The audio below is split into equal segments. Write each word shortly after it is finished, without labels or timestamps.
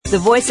the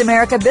Voice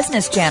America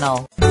Business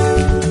Channel.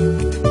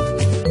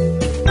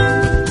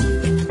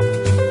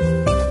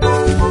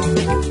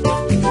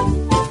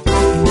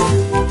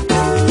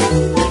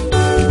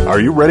 Are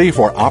you ready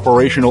for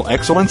operational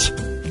excellence?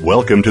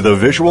 Welcome to the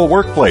Visual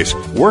Workplace,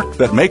 work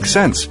that makes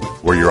sense,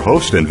 where your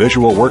host and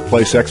visual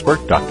workplace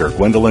expert, Dr.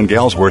 Gwendolyn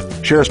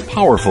Galsworth, shares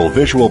powerful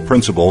visual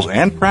principles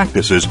and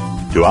practices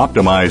to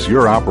optimize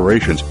your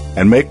operations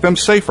and make them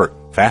safer,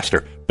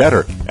 faster,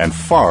 better, and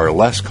far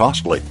less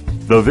costly.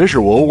 The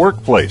Visual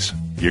Workplace.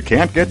 You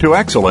can't get to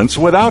excellence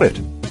without it.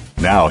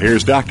 Now,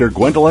 here's Dr.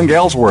 Gwendolyn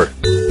Galsworth.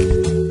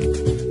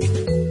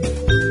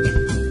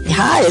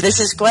 Hi, this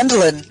is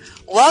Gwendolyn.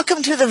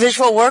 Welcome to the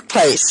Visual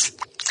Workplace.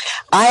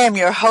 I am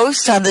your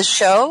host on this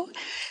show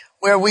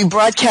where we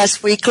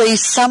broadcast weekly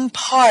some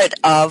part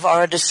of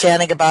our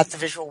understanding about the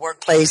visual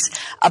workplace,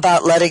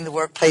 about letting the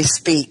workplace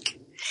speak.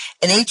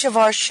 In each of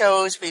our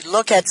shows, we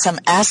look at some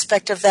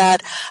aspect of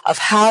that, of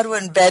how to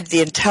embed the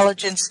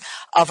intelligence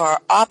of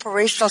our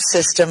operational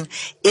system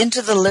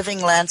into the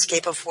living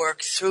landscape of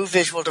work through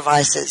visual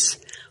devices.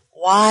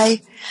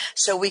 Why?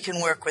 So we can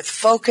work with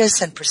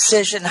focus and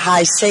precision,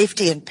 high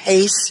safety and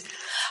pace,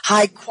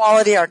 high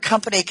quality. Our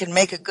company can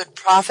make a good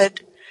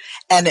profit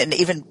and an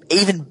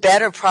even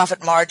better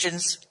profit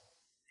margins,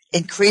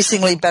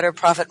 increasingly better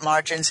profit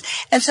margins.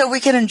 And so we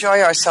can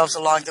enjoy ourselves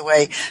along the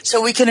way.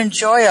 So we can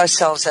enjoy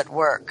ourselves at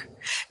work.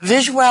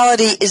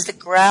 Visuality is the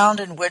ground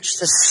in which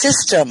the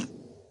system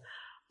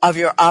of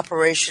your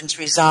operations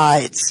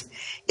resides.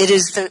 It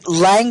is the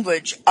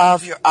language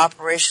of your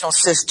operational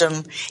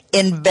system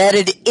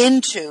embedded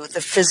into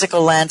the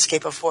physical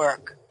landscape of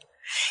work.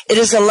 It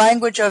is a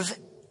language of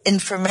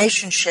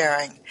information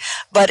sharing,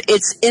 but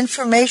it's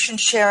information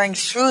sharing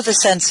through the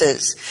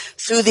senses,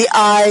 through the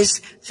eyes,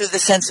 through the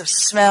sense of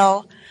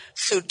smell,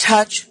 through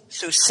touch,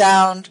 through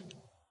sound,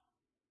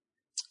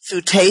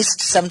 through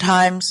taste.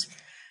 Sometimes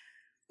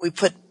we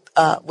put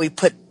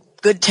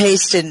good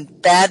taste in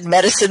bad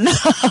medicine.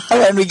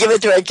 When we give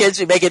it to our kids,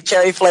 we make it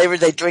cherry flavored,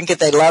 they drink it,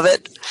 they love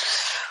it.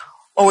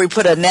 Or we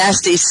put a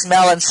nasty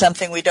smell in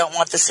something we don't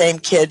want the same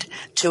kid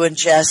to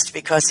ingest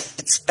because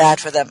it's bad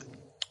for them.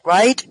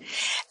 Right?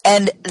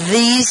 And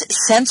these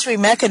sensory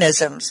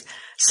mechanisms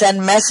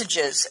send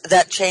messages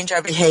that change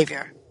our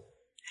behavior.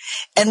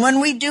 And when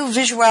we do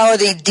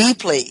visuality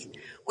deeply,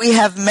 we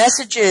have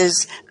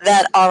messages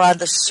that are on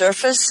the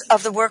surface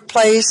of the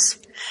workplace,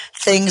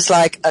 things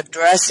like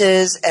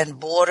addresses and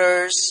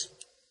borders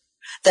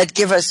that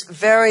give us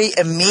very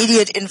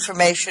immediate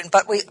information,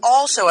 but we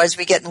also, as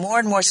we get more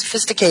and more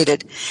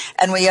sophisticated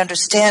and we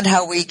understand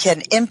how we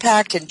can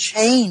impact and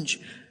change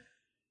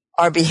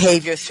our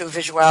behavior through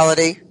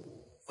visuality,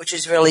 which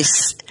is really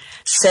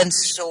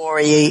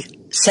sensory.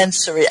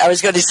 I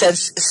was going to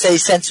say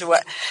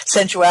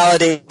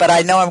sensuality, but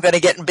I know I'm going to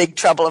get in big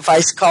trouble if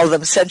I call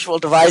them sensual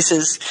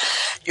devices.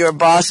 Your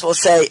boss will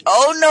say,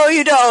 "Oh, no,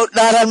 you don't,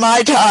 not on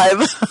my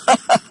time."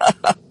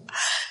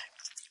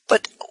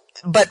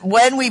 But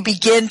when we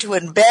begin to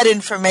embed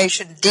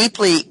information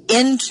deeply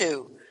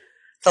into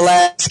the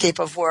landscape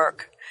of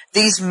work,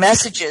 these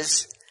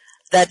messages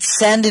that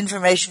send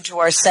information to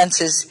our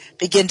senses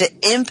begin to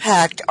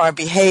impact our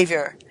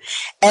behavior.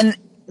 And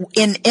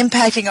in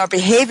impacting our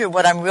behavior,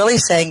 what I'm really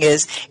saying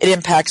is it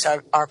impacts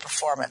our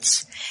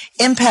performance.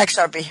 Impacts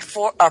our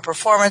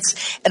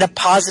performance in a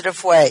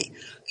positive way.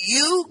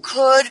 You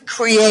could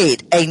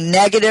create a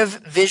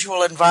negative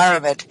visual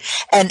environment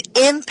and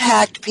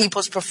impact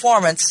people's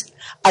performance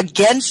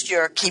against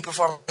your key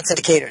performance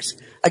indicators,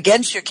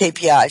 against your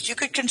KPIs. You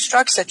could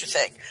construct such a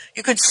thing.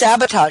 You could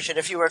sabotage it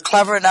if you were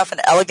clever enough and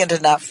elegant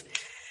enough.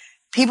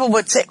 People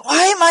would say,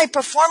 "Why am I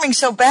performing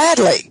so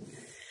badly?"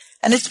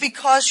 And it's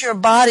because your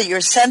body, your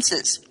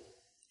senses,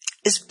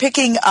 is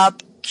picking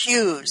up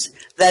cues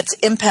that's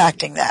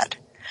impacting that.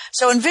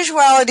 So in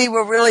visuality,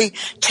 we're really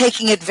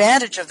taking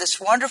advantage of this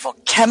wonderful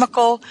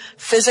chemical,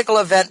 physical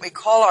event we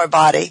call our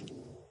body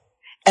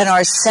and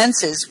our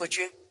senses, which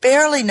you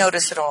barely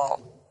notice at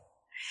all.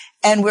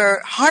 And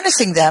we're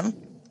harnessing them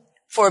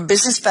for a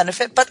business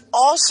benefit, but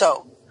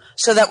also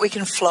so that we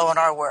can flow in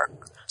our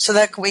work, so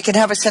that we can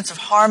have a sense of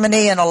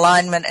harmony and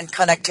alignment and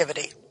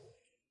connectivity.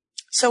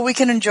 So we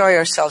can enjoy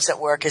ourselves at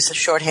work is the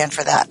shorthand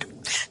for that.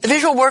 The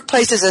visual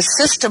workplace is a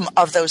system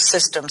of those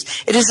systems.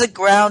 It is the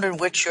ground in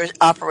which your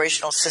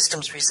operational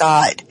systems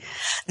reside.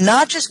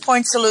 Not just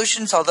point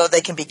solutions, although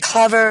they can be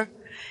clever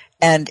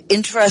and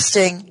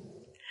interesting,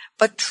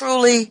 but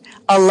truly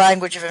a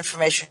language of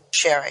information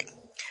sharing.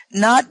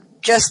 Not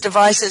just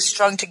devices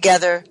strung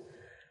together,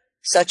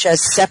 such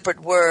as separate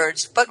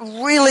words, but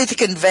really the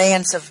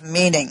conveyance of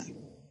meaning,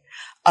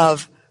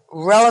 of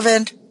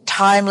relevant,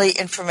 timely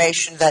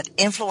information that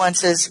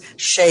influences,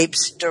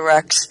 shapes,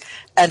 directs,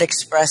 and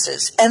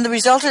expresses. And the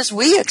result is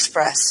we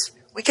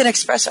can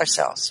express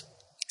ourselves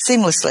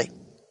seamlessly.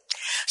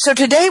 So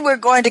today we're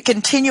going to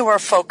continue our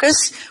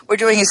focus. We're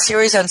doing a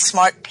series on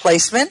smart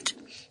placement,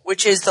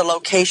 which is the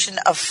location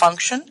of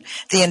function,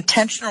 the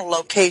intentional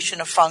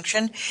location of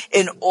function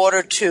in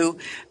order to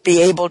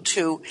be able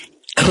to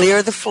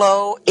clear the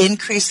flow,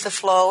 increase the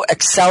flow,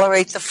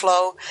 accelerate the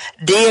flow,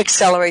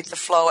 de-accelerate the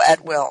flow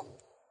at will.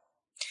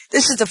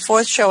 This is the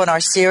fourth show in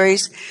our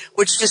series,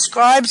 which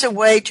describes a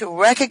way to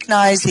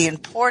recognize the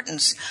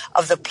importance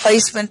of the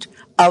placement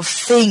of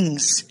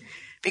things.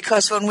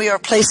 Because when we are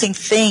placing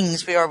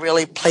things, we are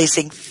really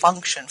placing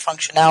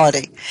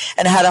functionality,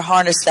 and how to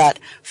harness that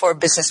for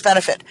business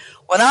benefit.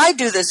 When I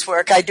do this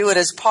work, I do it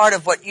as part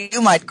of what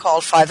you might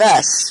call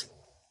 5S.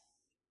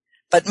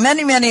 But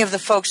many of the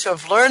folks who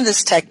have learned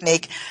this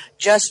technique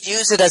just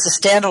use it as a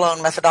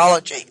standalone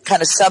methodology,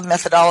 kind of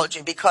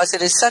sub-methodology, because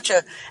it is such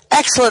an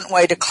excellent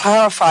way to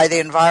clarify the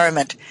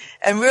environment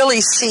and really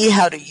see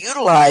how to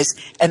utilize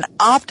and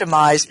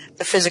optimize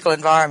the physical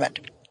environment.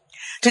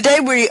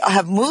 Today we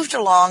have moved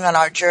along on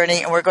our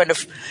journey, and we're going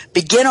to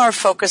begin our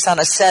focus on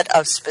a set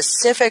of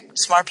specific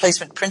smart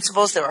placement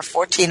principles. There are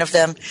 14 of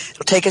them.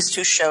 It'll take us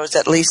 2 shows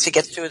at least to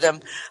get through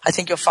them. I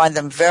think you'll find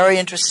them very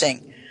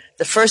interesting.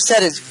 The first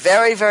set is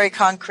very, very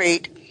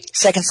concrete.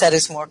 Second set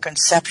is more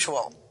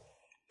conceptual.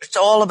 It's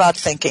all about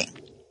thinking.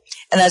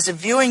 And as a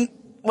viewing,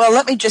 well,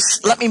 let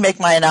me make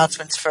my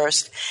announcements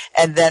first,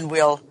 and then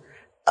we'll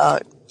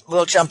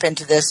jump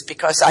into this,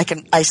 because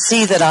I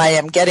see that I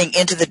am getting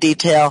into the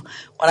detail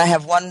when I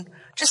have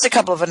just a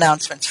couple of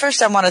announcements.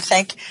 First, I want to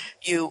thank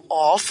you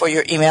all for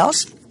your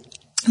emails.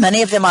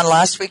 Many of them on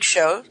last week's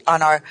show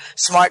on our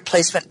smart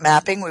placement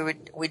mapping.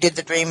 We did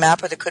the dream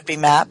map or the could be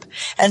map.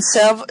 And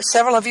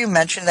several of you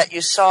mentioned that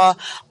you saw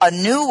a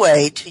new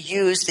way to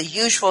use the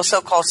usual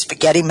so-called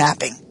spaghetti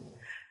mapping.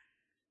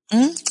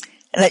 And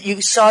that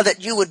you saw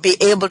that you would be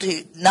able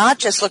to not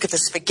just look at the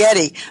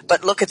spaghetti,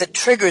 but look at the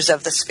triggers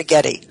of the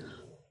spaghetti.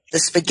 The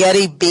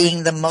spaghetti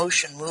being the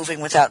motion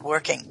moving without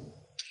working.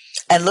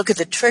 And look at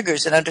the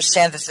triggers and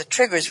understand that the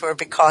triggers were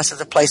because of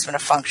the placement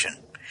of function.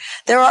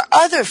 There are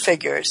other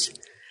figures,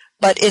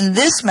 but in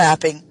this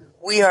mapping,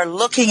 we are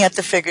looking at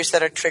the figures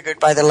that are triggered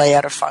by the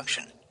layout of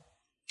function.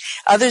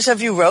 Others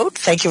of you wrote,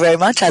 thank you very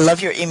much, I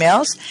love your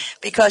emails,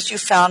 because you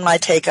found my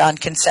take on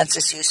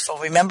consensus useful.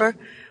 Remember,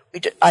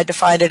 I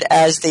defined it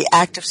as the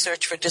active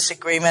search for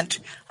disagreement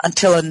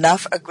until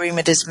enough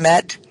agreement is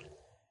met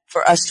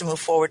for us to move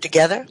forward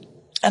together.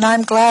 And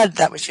I'm glad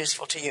that was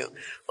useful to you.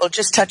 We'll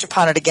just touch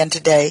upon it again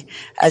today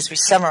as we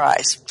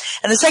summarize.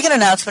 And the second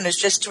announcement is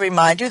just to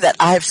remind you that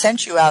I have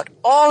sent you out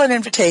all an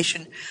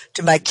invitation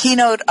to my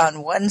keynote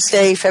on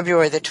Wednesday,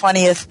 February the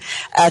 20th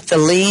at the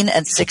Lean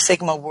and Six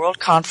Sigma World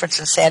Conference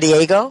in San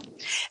Diego,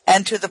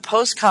 and to the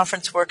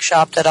post-conference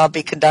workshop that I'll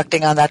be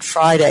conducting on that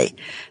Friday,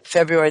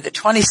 February the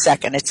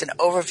 22nd. It's an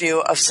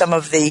overview of some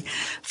of the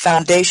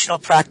foundational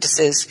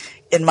practices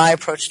in my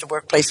approach to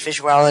workplace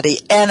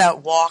visuality, and a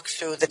walk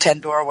through the 10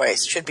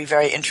 doorways. Should be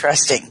very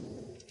interesting.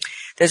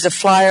 There's a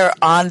flyer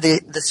on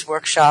this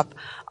workshop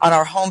on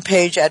our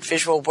homepage at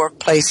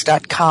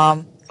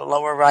visualworkplace.com. The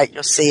lower right,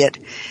 you'll see it.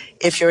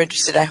 If you're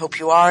interested, I hope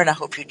you are, and I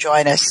hope you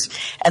join us.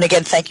 And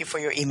again, thank you for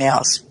your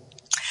emails.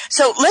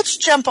 So let's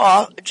jump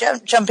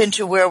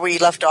into where we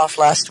left off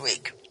last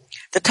week.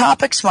 The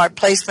topic, smart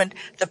placement,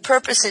 the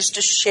purpose is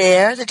to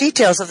share the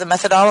details of the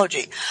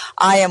methodology.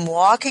 I am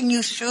walking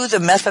you through the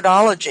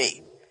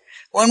methodology.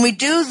 When we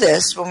do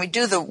this, when we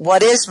do the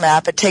what is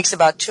map, it takes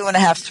about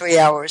 2.5, 3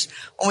 hours.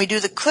 When we do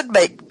the could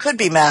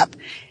be map,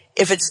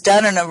 if it's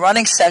done in a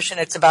running session,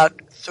 it's about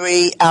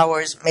 3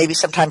 hours, maybe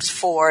sometimes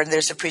 4, and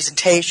there's a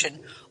presentation.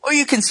 Or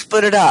you can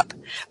split it up.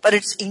 But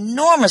it's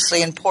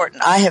enormously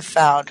important, I have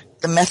found.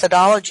 The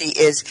methodology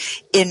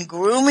is in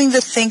grooming the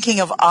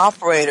thinking of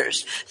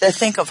operators that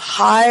think of a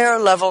higher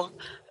level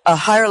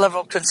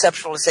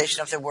conceptualization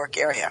of their work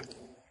area.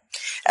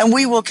 And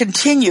we will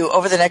continue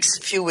over the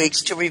next few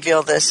weeks to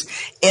reveal this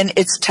in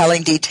its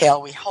telling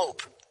detail, we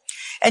hope.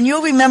 And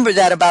you'll remember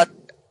that about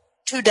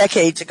 2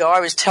 decades ago, I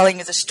was telling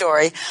you the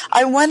story.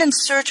 I went in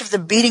search of the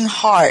beating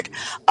heart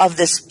of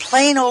this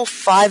plain old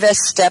 5S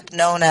step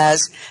known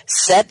as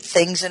set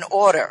things in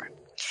order.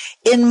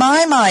 In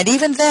my mind,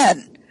 even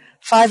then,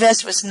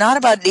 5S was not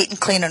about neat and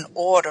clean and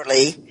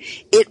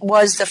orderly. It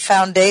was the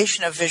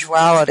foundation of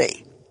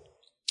visuality.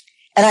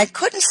 And I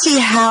couldn't see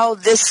how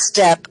this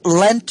step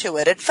lent to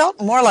it. It felt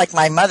more like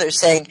my mother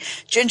saying,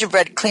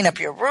 gingerbread, clean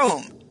up your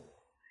room.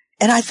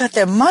 And I thought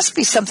there must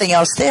be something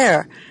else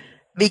there,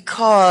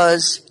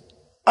 because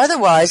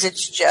otherwise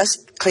it's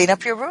just clean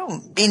up your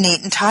room, be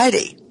neat and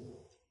tidy.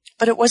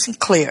 But it wasn't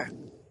clear.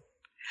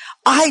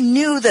 I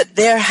knew that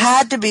there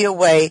had to be a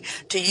way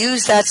to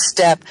use that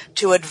step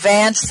to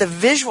advance the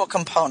visual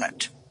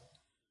component.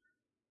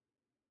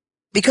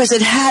 Because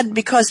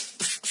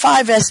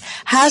 5S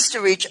has to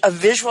reach a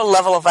visual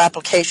level of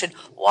application.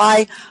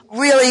 Why?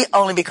 Really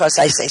only because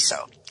I say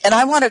so. And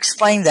I want to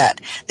explain that.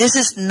 This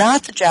is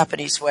not the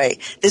Japanese way.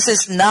 This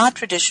is not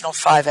traditional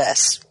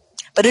 5S.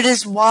 But it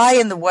is why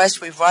in the West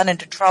we've run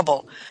into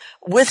trouble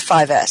with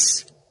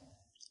 5S.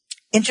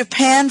 In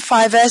Japan,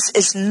 5S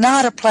is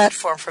not a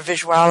platform for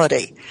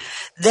visuality.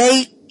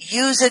 They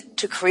use it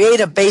to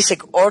create a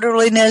basic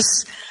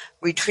orderliness,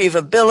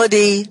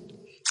 retrievability,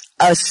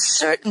 a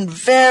certain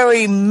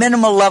very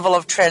minimal level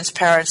of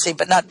transparency,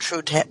 but not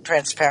true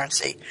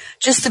transparency.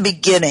 Just the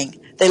beginning.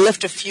 They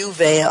lift a few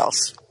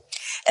veils.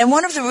 And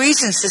one of the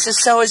reasons this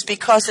is so is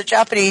because the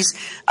Japanese,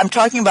 I'm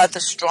talking about the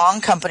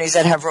strong companies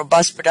that have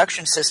robust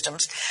production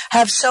systems,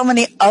 have so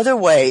many other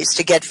ways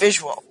to get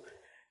visual.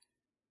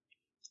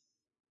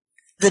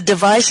 The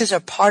devices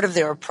are part of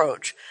their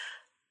approach.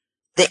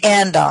 The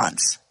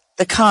andons,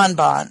 the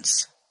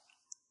kanbans,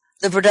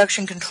 the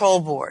production control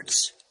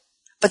boards.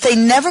 But they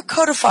never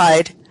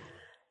codified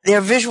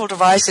their visual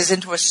devices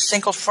into a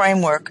single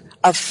framework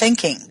of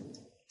thinking.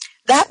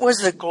 That was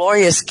the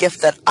glorious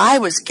gift that I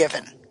was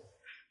given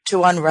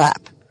to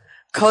unwrap,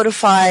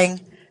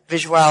 codifying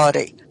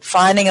visuality,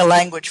 finding a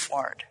language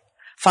for it,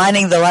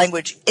 finding the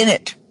language in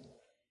it,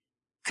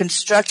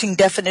 constructing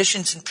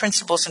definitions and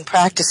principles and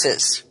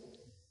practices.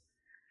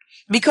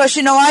 Because,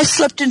 I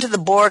slipped into the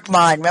Borg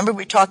mind. Remember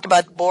we talked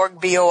about Borg,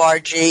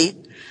 B-O-R-G,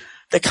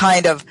 the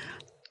kind of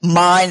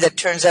mind that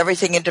turns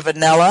everything into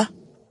vanilla?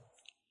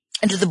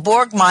 Into the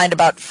Borg mind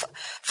about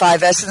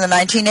 5S in the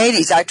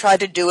 1980s. I tried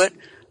to do it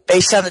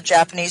based on the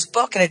Japanese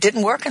book, and it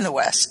didn't work in the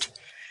West.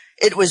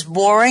 It was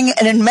boring,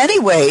 and in many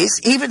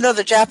ways, even though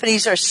the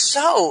Japanese are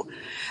so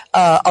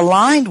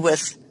aligned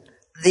with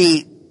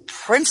the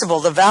principle,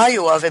 the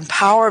value of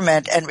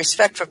empowerment and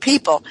respect for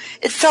people,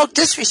 it felt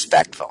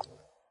disrespectful.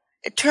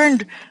 It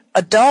turned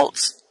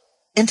adults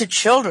into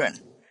children.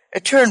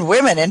 It turned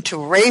women into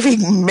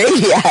raving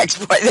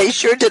maniacs. Boy, they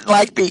sure didn't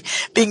like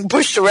being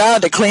pushed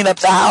around to clean up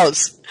the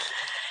house.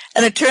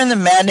 And it turned the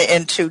men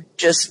into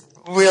just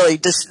really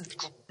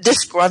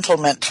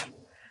disgruntlement.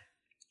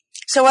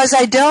 So as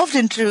I delved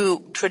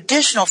into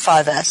traditional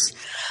 5S,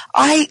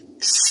 I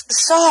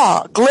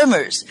saw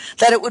glimmers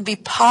that it would be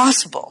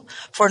possible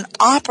for an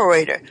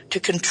operator to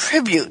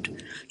contribute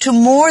to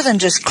more than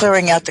just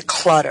clearing out the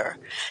clutter,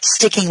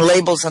 sticking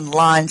labels and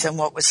lines in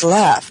what was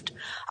left.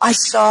 I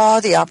saw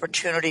the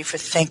opportunity for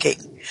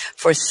thinking,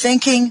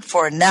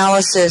 for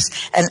analysis,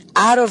 and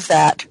out of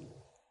that,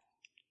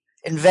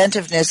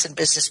 inventiveness and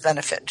business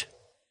benefit.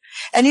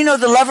 And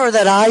the lever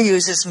that I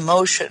use is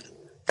motion.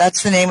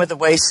 That's the name of the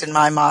waste in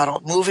my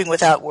model, moving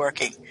without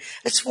working.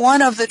 It's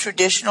one of the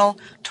traditional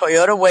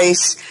Toyota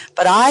wastes,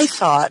 but I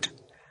thought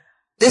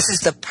this is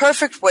the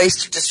perfect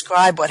waste to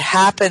describe what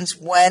happens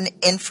when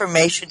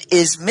information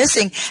is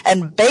missing.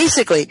 And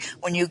basically,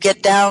 when you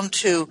get down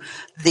to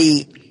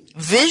the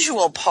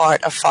visual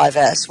part of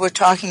 5S, we're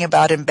talking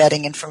about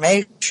embedding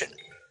information,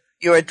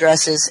 your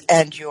addresses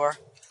and your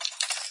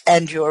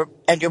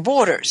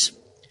borders.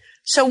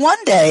 So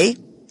one day,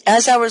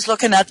 as I was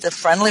looking at the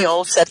friendly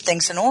old set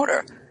things in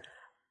order,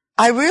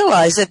 I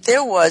realized that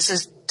there was a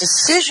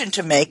decision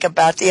to make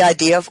about the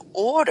idea of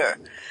order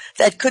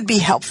that could be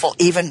helpful,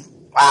 even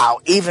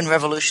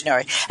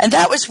revolutionary. And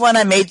that was when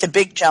I made the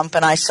big jump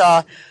and I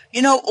saw,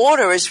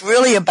 order is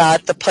really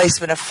about the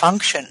placement of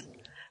function.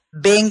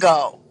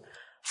 Bingo.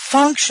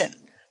 Function.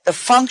 The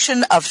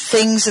function of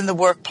things in the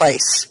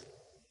workplace.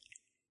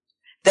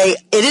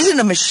 It isn't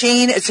a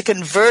machine, it's a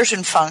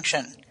conversion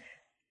function.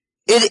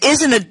 It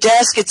isn't a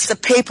desk, it's the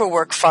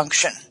paperwork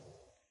function.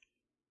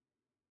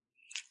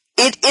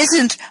 It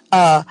isn't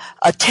a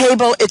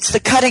table, it's the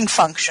cutting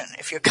function,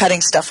 if you're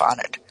cutting stuff on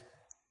it.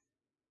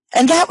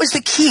 And that was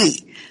the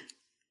key,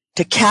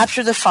 to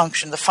capture the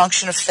function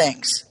of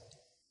things.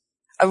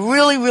 I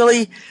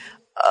really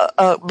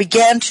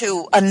began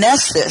to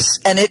unnest this,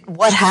 and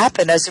what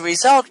happened as a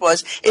result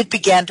was it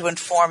began to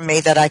inform me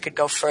that I could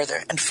go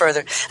further and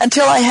further,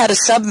 until I had a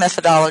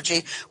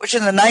sub-methodology, which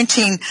in the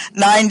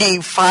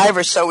 1995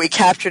 or so we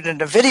captured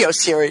in a video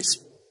series,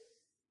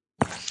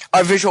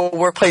 our visual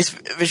workplace,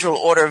 visual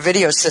order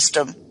video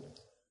system,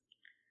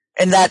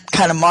 and that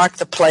kind of marked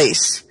the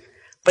place.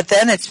 But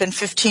then it's been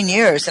 15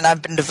 years, and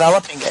I've been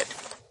developing it.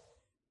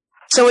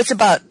 So it's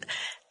about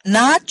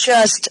not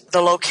just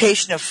the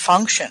location of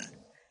function,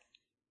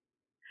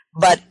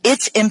 but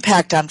its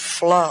impact on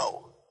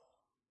flow,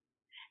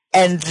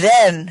 and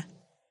then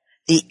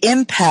the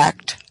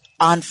impact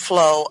on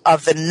flow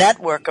of the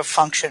network of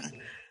function.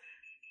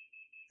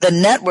 The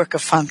network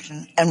of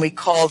function, and we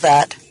call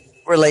that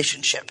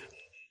relationship.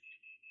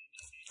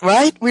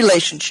 Right?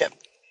 Relationship.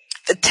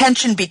 The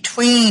tension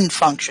between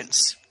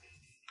functions.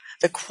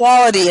 The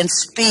quality and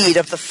speed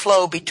of the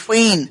flow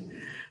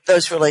between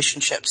those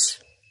relationships.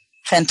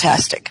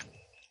 Fantastic.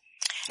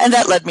 And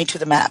that led me to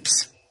the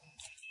maps.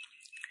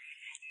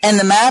 And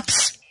the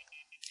maps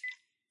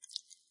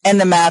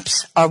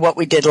are what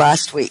we did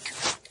last week.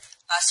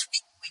 Last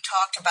week we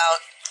talked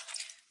about,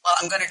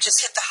 I'm going to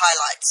just hit the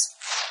highlights.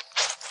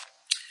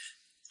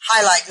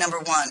 Highlight number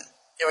 1.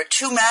 There are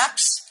 2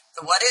 maps.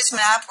 The what is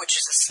map, which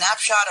is a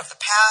snapshot of the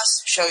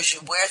past, shows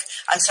you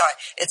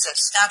it's a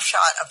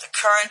snapshot of the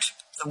current,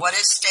 the what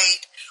is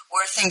state,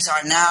 where things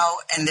are now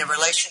and their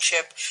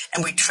relationship,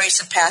 and we trace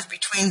a path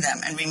between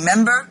them. And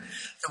remember,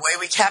 the way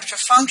we capture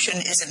function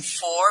is in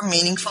 4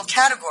 meaningful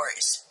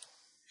categories.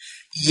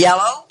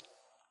 Yellow,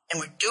 and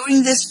we're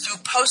doing this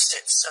through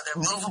Post-its, so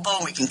they're movable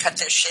and we can cut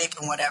their shape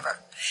and whatever.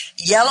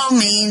 Yellow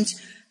means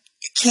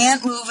you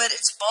can't move it,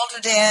 it's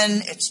bolted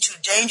in, it's too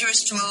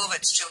dangerous to move,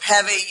 it's too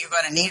heavy, you're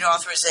going to need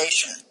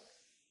authorization.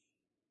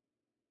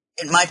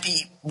 It might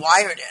be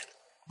wired in.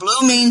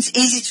 Blue means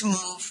easy to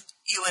move,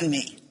 you and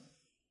me.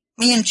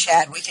 Me and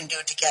Chad, we can do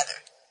it together.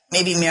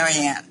 Maybe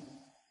Marianne.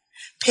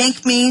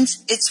 Pink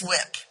means it's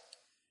whip,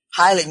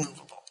 highly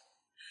movable.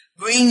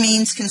 Green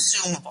means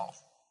consumable,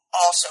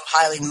 also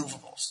highly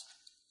movable.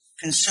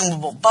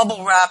 Consumable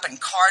bubble wrap and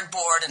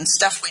cardboard and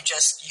stuff we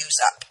just use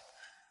up.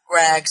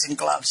 Rags and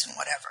gloves and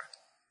whatever.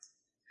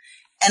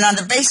 And on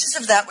the basis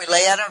of that, we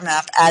lay out our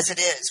map as it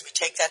is. We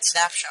take that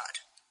snapshot.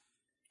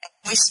 And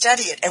we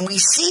study it. And we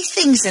see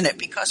things in it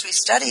because we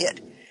study it.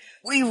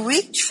 We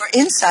reach for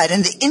insight,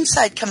 and the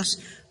insight comes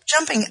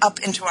jumping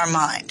up into our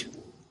mind.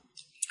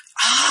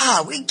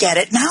 Ah, we get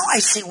it. Now I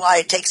see why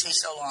it takes me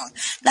so long.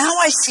 Now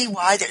I see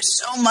why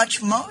there's so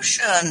much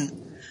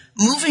motion.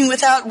 Moving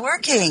without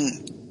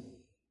working.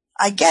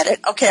 I get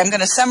it. Okay, I'm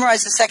going to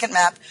summarize the second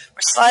map.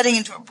 We're sliding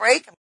into a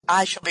break.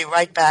 I shall be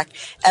right back,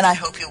 and I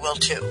hope you will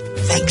too.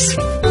 Thanks.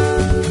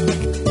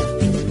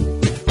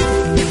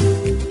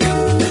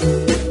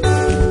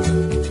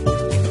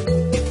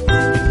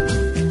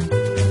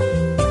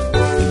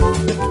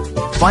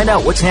 Find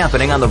out what's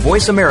happening on the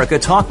Voice America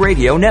Talk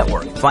Radio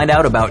Network. Find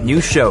out about new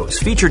shows,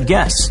 featured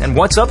guests, and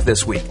what's up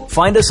this week.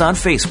 Find us on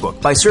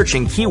Facebook by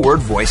searching keyword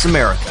Voice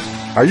America.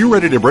 Are you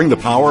ready to bring the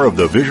power of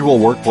the visual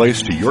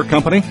workplace to your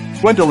company?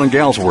 Gwendolyn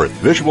Galsworth,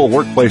 visual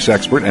workplace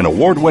expert and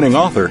award-winning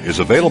author, is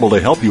available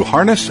to help you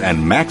harness and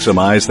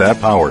maximize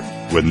that power.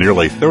 With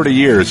nearly 30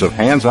 years of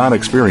hands-on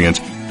experience,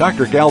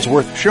 Dr.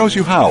 Galsworth shows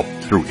you how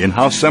through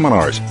in-house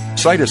seminars,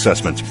 site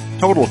assessments,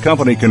 total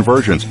company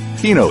conversions,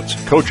 keynotes,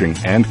 coaching,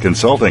 and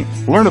consulting.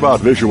 Learn about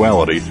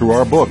visuality through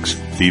our books,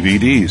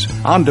 DVDs,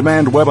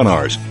 on-demand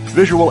webinars,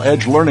 Visual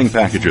Edge learning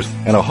packages,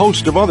 and a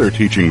host of other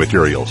teaching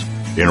materials.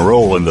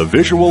 Enroll in the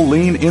Visual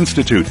Lean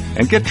Institute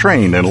and get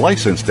trained and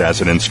licensed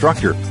as an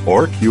instructor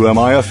or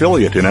QMI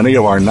affiliate in any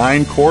of our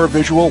 9 core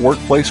visual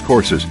workplace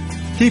courses.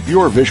 Keep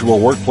your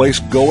visual workplace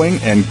going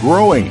and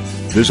growing.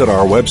 Visit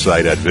our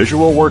website at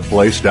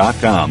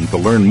visualworkplace.com to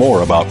learn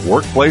more about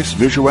workplace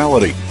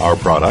visuality, our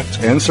products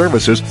and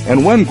services,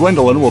 and when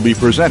Gwendolyn will be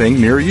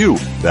presenting near you.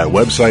 That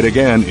website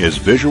again is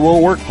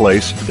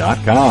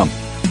visualworkplace.com.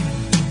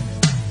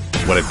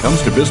 When it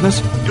comes to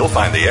business, you'll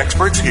find the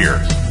experts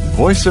here.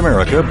 Voice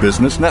America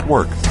Business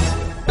Network.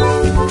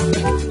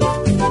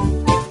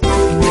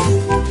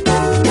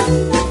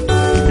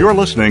 You're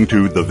listening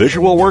to The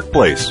Visual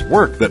Workplace,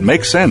 Work That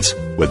Makes Sense,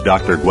 with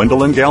Dr.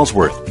 Gwendolyn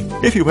Galsworth.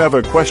 If you have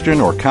a question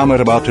or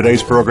comment about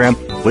today's program,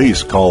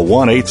 please call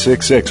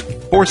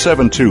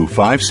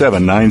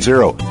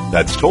 1-866-472-5790.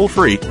 That's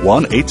toll-free,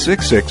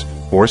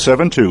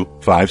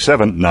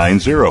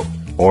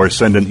 1-866-472-5790. Or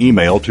send an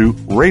email to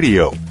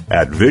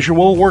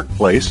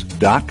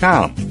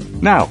radio@visualworkplace.com.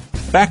 Now,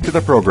 back to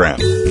the program.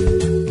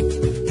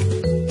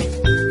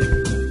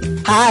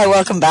 Hi,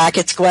 welcome back.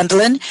 It's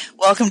Gwendolyn.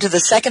 Welcome to the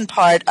second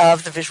part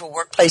of the Visual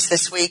Workplace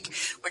this week.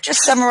 We're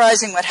just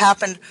summarizing what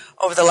happened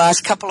over the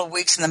last couple of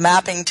weeks in the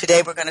mapping.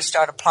 Today we're going to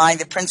start applying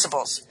the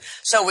principles.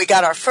 So we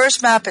got our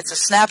first map. It's a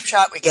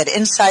snapshot. We get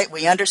insight.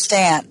 We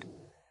understand.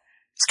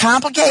 It's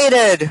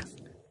complicated.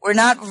 We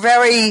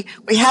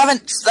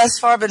haven't thus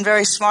far been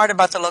very smart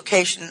about the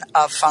location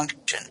of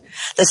function.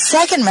 The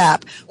second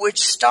map,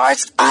 which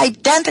starts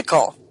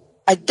identical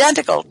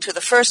to the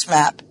first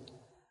map,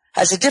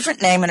 has a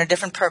different name and a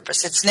different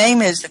purpose. Its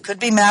name is the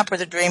could-be map or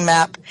the dream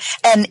map,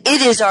 and it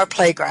is our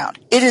playground.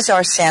 It is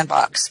our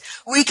sandbox.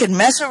 We can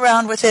mess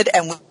around with it,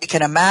 and we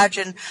can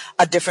imagine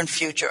a different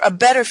future, a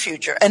better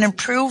future, an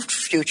improved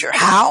future.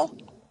 How?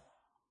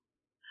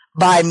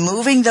 By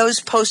moving those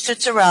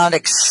Post-its around,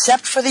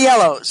 except for the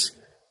yellows,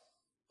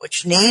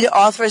 which need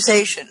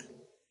authorization.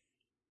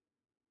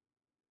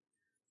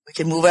 We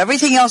can move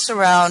everything else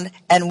around,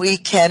 and we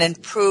can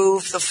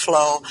improve the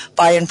flow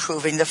by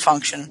improving the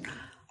function,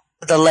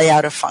 the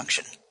layout of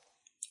function.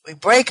 We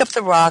break up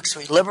the rocks.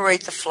 We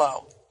liberate the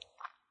flow.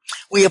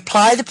 We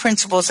apply the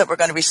principles that we're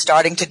going to be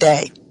starting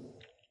today.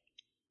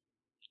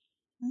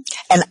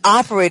 And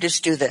operators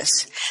do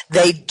this.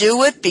 They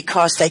do it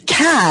because they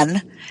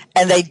can,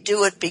 and they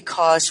do it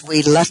because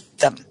we let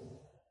them.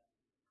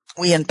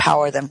 We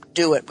empower them.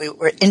 Do it.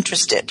 We're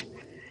interested.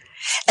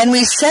 And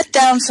we set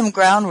down some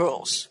ground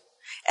rules.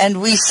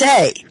 And we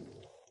say,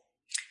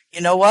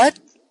 you know what?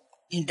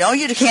 You know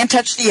you can't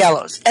touch the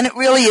yellows. And it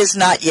really is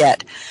not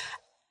yet.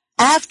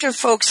 After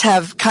folks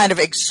have kind of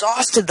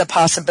exhausted the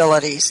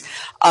possibilities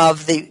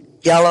of the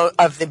yellow,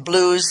 of the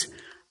blues,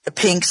 the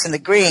pinks, and the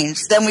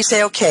greens, then we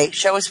say, okay,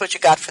 show us what you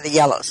got for the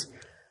yellows.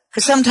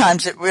 Because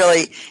sometimes it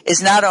really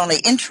is not only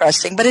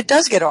interesting, but it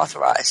does get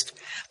authorized.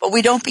 But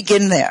we don't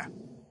begin there.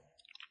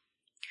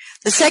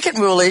 The second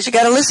rule is you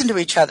got to listen to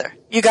each other.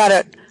 You got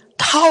to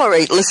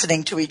tolerate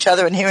listening to each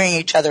other and hearing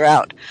each other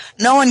out.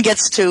 No one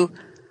gets to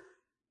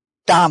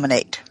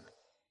dominate.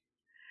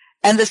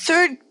 And the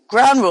third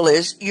ground rule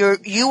is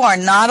you are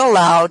not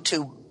allowed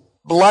to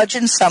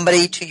bludgeon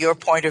somebody to your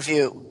point of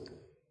view.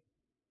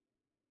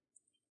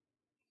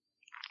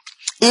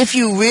 If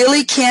you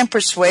really can't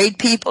persuade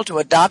people to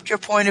adopt your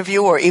point of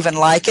view or even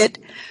like it,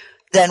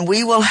 then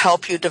we will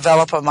help you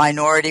develop a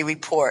minority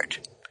report.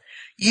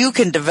 You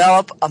can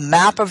develop a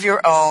map of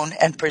your own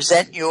and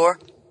present your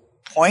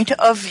point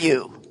of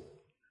view.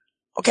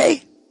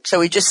 Okay? So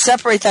we just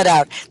separate that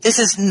out. This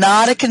is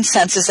not a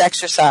consensus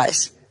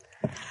exercise.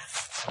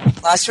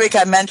 Last week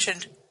I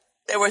mentioned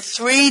there were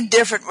 3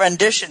 different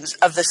renditions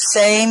of the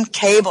same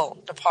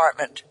cable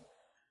department.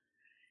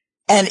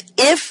 And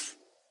if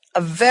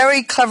a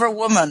very clever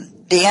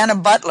woman,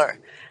 Deanna Butler,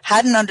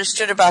 hadn't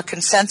understood about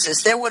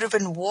consensus, there would have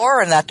been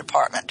war in that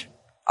department.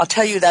 I'll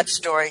tell you that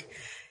story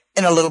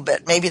in a little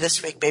bit, maybe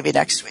this week, maybe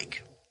next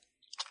week.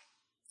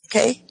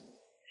 Okay?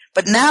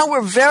 But now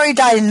we're very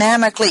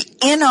dynamically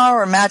in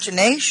our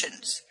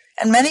imaginations,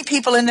 and many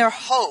people in their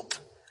hope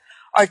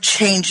are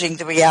changing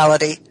the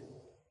reality,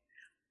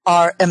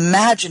 are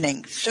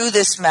imagining through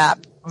this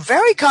map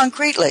very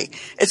concretely.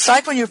 It's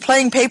like when you're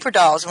playing paper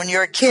dolls when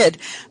you're a kid.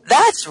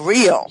 That's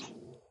real.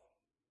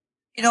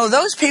 You know,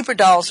 those paper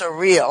dolls are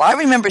real. I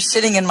remember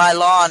sitting in my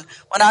lawn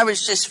when I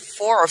was just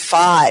 4 or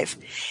 5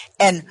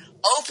 and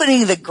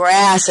opening the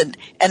grass and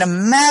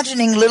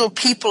imagining little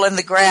people in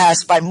the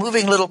grass by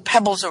moving little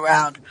pebbles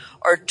around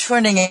or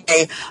turning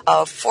a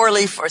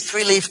 4-leaf or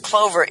 3-leaf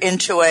clover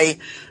into a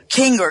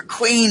king or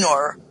queen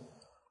or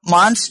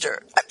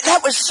monster.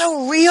 That was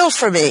so real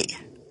for me.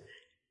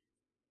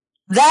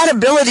 That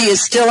ability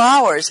is still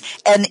ours.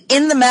 And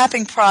in the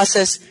mapping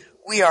process,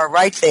 we are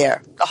right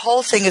there. The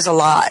whole thing is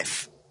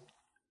alive.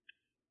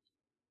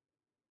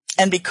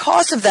 And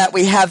because of that,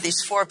 we have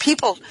these 4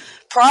 people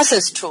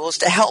process tools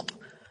to help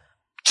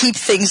keep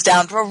things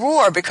down to a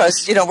roar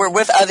because, you know, we're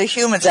with other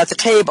humans at the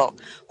table.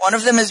 One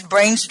of them is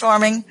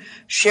brainstorming.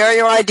 Share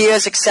your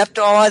ideas. Accept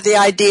all of the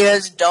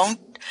ideas. Don't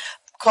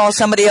call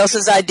somebody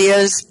else's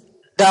ideas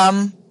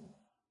dumb.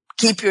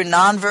 Keep your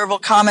nonverbal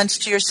comments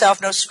to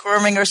yourself. No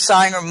squirming or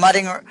sighing or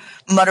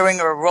muttering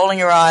or rolling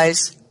your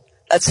eyes.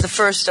 That's the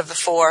first of the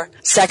 4.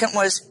 Second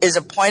is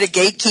appoint a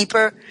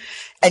gatekeeper.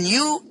 And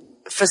you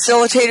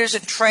facilitators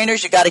and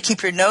trainers, you got to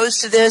keep your nose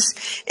to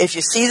this. If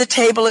you see the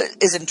table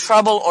is in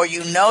trouble or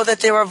you know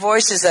that there are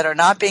voices that are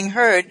not being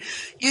heard,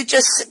 you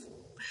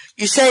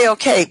say,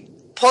 okay,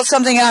 pull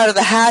something out of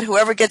the hat.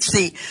 Whoever gets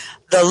the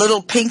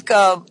little pink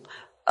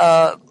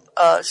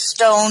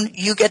stone,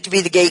 you get to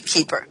be the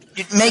gatekeeper.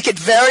 You make it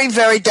very,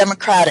 very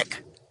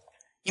democratic.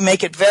 You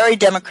make it very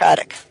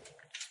democratic.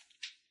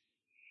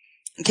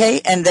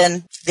 Okay, and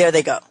then there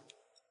they go.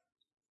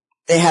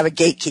 They have a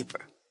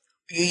gatekeeper.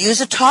 You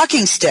use a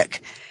talking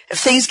stick if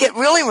things get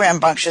really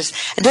rambunctious.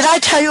 And did I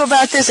tell you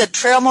about this at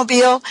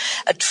Trailmobile?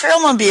 At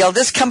Trailmobile,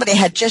 this company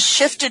had just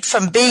shifted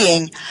from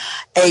being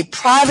a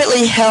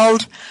privately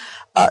held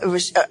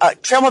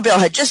Trailmobile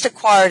had just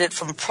acquired it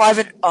from a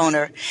private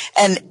owner,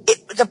 and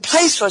the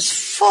place was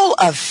full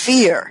of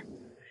fear.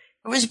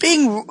 It was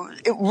being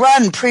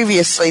run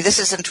previously, this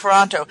is in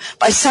Toronto,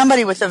 by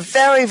somebody with a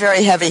very,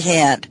 very heavy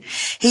hand.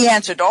 He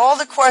answered all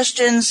the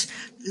questions.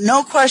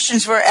 No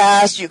questions were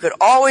asked. You could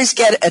always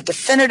get a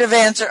definitive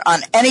answer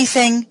on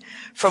anything,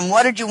 from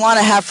what did you want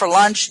to have for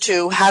lunch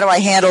to how do I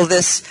handle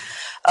this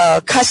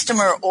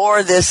customer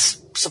or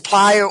this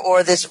supplier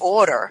or this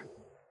order.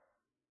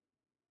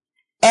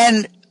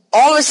 And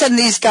all of a sudden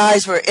these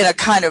guys were in a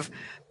kind of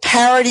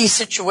parody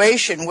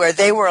situation where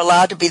they were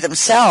allowed to be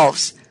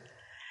themselves.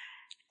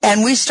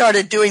 And we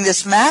started doing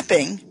this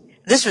mapping.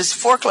 This was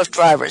forklift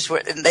drivers.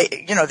 And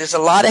they, you know, there's a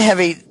lot of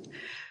heavy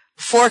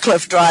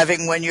forklift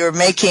driving when you're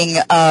making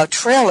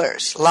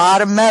trailers. A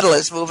lot of metal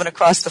is moving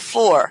across the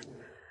floor.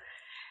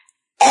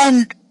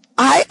 And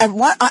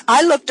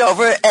I looked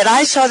over and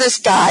I saw this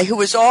guy who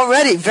was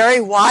already very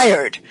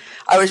wired.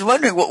 I was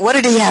wondering, what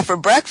did he have for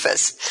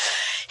breakfast?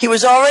 He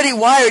was already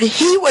wired.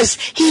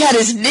 He had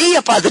his knee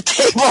up on the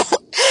table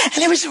and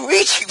he was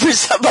reaching for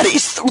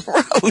somebody's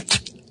throat.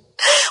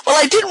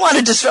 Well, I didn't want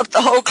to disrupt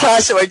the whole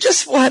class, so I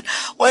just went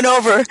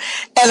over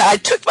and I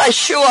took my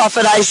shoe off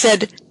and I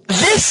said,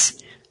 this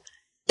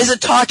is a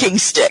talking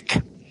stick.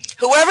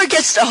 Whoever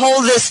gets to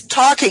hold this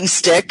talking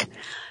stick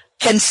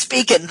can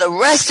speak it. The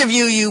rest of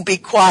you be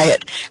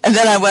quiet. And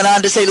then I went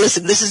on to say,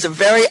 listen, this is a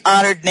very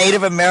honored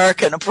Native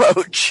American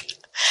approach.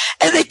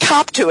 And they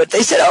copped to it.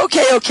 They said,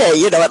 okay,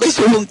 you know, at least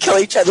we won't kill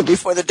each other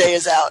before the day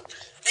is out.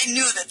 They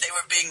knew that they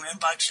were being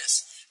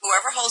rambunctious.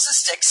 Whoever holds a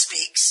stick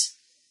speaks.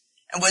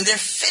 And when they're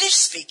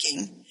finished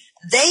speaking,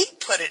 they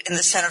put it in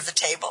the center of the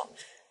table.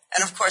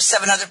 And of course,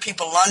 7 other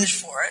people lunge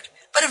for it.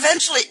 But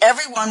eventually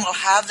everyone will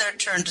have their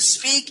turn to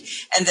speak,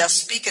 and they'll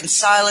speak in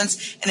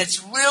silence. And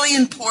it's really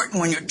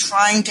important when you're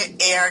trying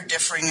to air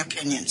differing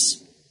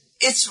opinions.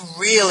 It's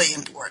really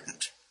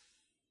important.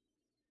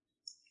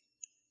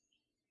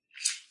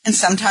 And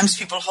sometimes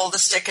people hold the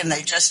stick and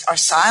they just are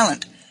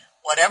silent,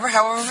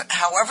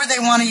 however they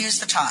want to use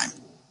the time.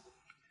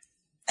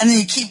 And then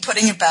you keep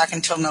putting it back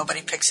until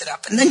nobody picks it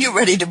up. And then you're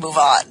ready to move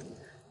on.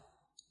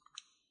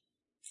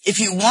 If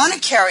you want to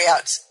carry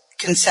out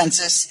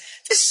consensus,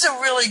 this is a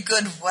really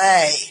good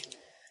way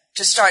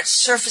to start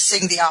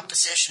surfacing the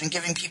opposition and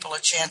giving people a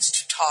chance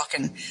to talk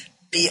and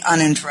be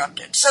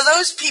uninterrupted. So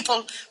those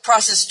people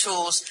process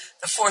tools,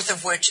 the fourth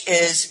of which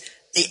is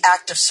the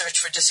active search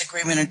for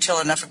disagreement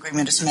until enough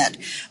agreement is met.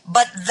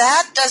 But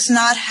that does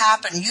not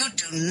happen. You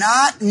do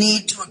not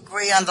need to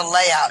agree on the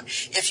layout.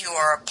 If you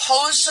are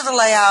opposed to the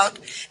layout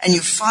and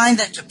you find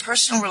that your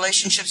personal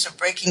relationships are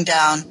breaking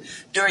down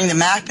during the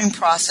mapping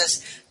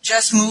process,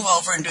 just move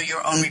over and do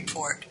your own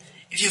report.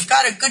 If you've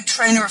got a good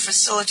trainer or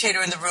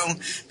facilitator in the room,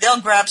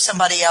 they'll grab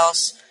somebody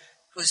else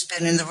who's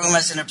been in the room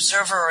as an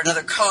observer or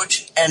another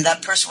coach, and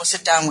that person will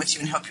sit down with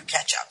you and help you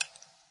catch up.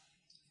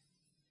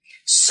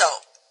 So,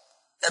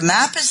 the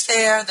map is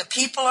there, the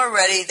people are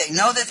ready, they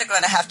know that they're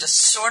going to have to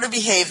sort of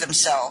behave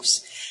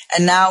themselves,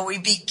 and now we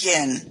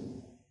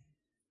begin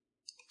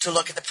to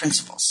look at the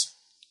principles.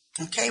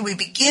 Okay, we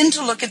begin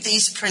to look at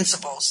these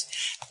principles,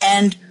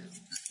 and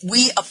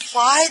we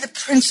apply the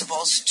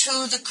principles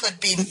to the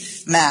could-be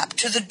map,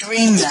 to the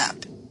dream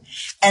map.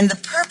 And the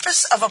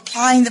purpose of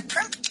applying the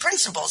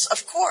principles,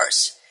 of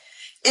course,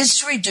 is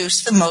to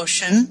reduce the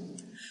motion,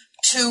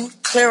 to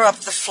clear up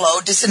the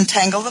flow,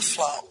 disentangle the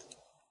flow.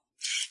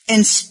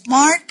 In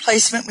smart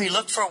placement, we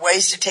look for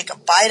ways to take a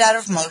bite out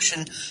of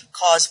motion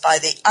caused by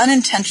the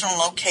unintentional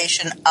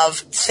location of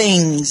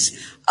things,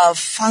 of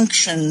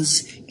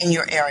functions in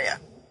your area.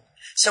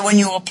 So when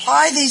you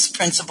apply these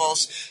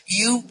principles,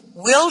 you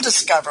will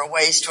discover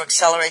ways to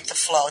accelerate the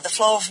flow. The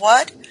flow of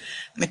what?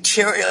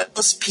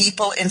 Materials,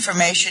 people,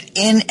 information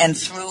in and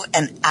through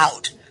and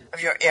out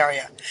of your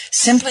area,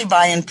 simply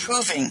by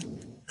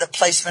improving the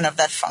placement of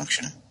that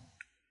function,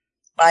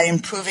 by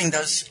improving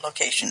those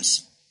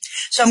locations.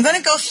 So I'm going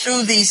to go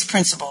through these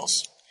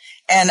principles.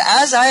 And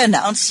as I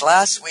announced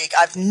last week,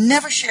 I've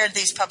never shared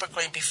these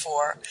publicly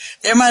before.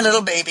 They're my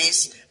little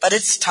babies, but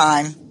it's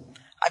time.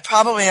 I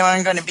probably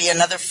am going to be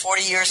another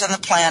 40 years on the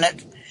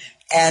planet,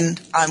 and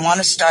I want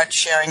to start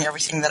sharing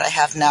everything that I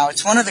have now.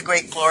 It's one of the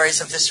great glories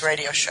of this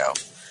radio show,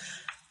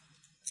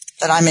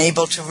 that I'm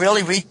able to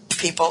really reach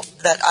people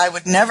that I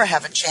would never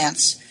have a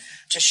chance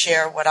to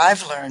share what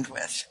I've learned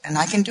with. And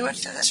I can do it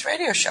through this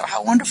radio show.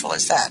 How wonderful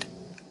is that?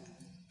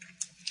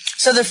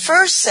 So the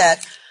first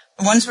set,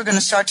 the ones we're going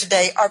to start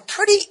today, are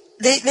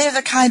they're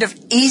the kind of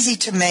easy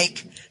to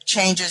make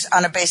changes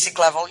on a basic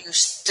level. You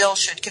still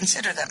should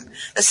consider them.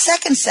 The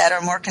second set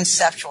are more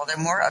conceptual. They're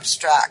more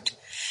abstract.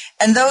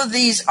 And though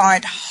these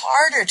aren't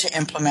harder to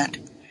implement,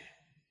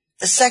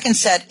 the second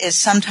set is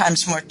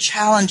sometimes more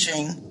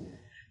challenging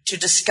to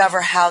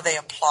discover how they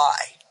apply.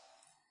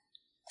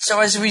 So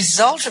as a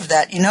result of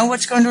that, you know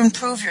what's going to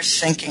improve your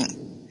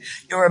thinking?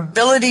 Your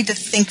ability to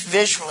think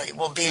visually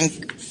will be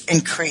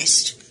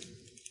increased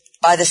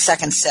by the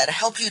second set. It'll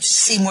help you to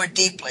see more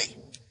deeply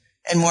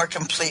and more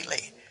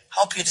completely,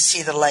 help you to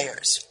see the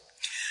layers.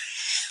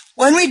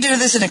 When we do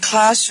this in a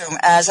classroom,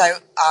 as I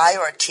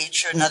or a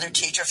teacher, another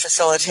teacher,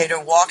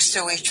 facilitator walks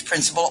through each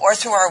principle, or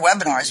through our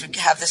webinars, we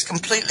have this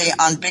completely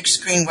on big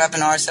screen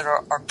webinars that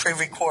are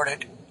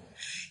pre-recorded.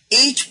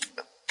 Each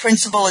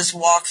principle is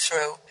walked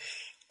through,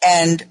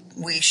 and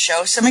we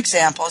show some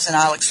examples, and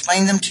I'll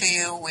explain them to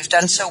you. We've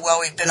done so well.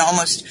 We've been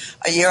almost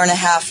a year and a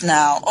half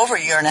now, over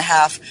a year and a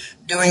half,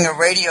 doing a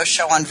radio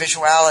show on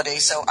visuality,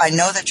 so I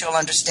know that you'll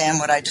understand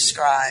what I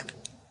describe.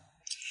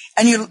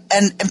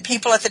 And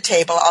people at the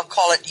table, I'll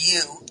call it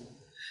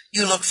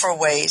you look for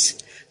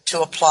ways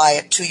to apply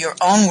it to your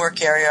own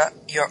work area,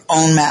 your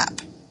own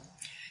map.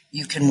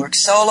 You can work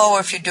solo, or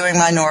if you're doing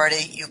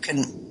minority, you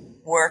can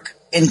work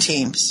in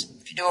teams.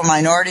 If you do a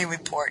minority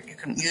report, you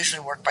can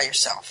usually work by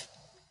yourself.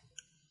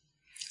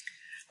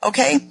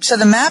 Okay, so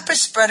the map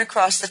is spread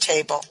across the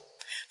table.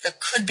 The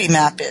could-be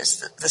map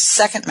is the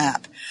second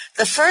map.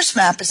 The first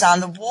map is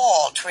on the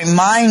wall to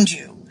remind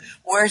you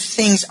where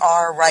things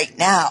are right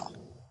now,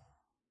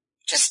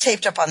 just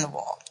taped up on the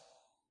wall.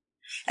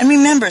 And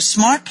remember,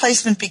 smart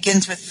placement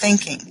begins with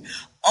thinking.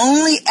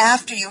 Only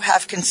after you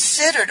have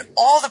considered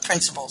all the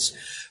principles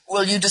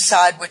will you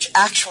decide which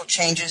actual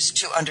changes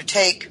to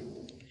undertake,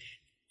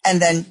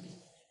 and then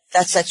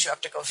that sets you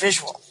up to go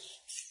visual.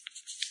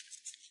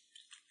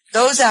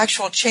 Those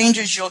actual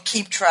changes you'll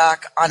keep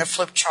track on a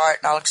flip chart,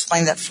 and I'll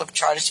explain that flip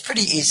chart. It's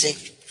pretty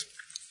easy.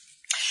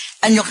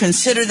 And you'll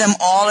consider them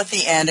all at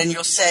the end, and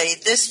you'll say,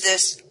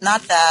 this,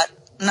 not that,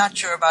 I'm not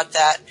sure about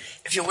that.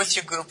 If you're with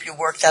your group, you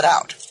work that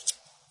out.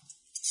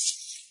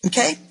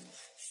 Okay?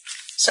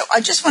 So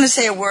I just want to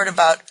say a word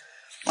about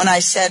when I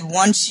said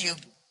once you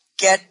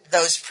get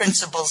those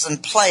principles in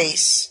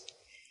place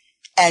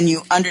and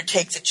you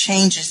undertake the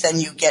changes, then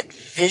you get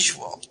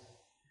visual.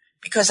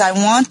 Because I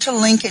want to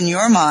link in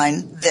your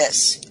mind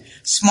this.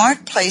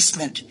 Smart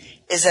placement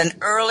is an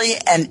early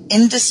and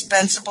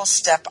indispensable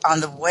step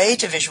on the way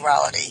to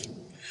visuality.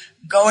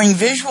 Going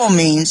visual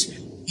means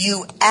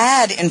you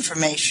add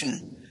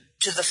information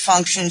to the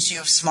functions you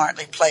have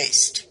smartly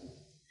placed.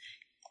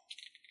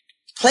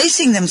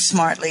 Placing them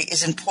smartly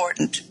is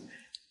important.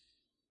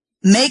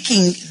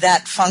 Making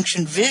that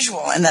function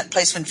visual and that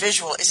placement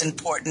visual is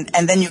important,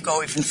 and then you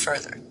go even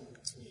further.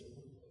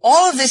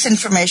 All of this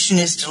information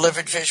is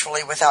delivered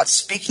visually without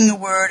speaking a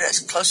word, as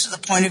close to the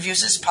point of view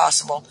as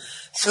possible,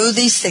 through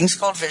these things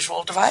called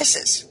visual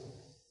devices.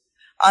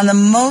 On the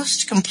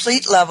most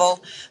complete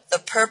level, the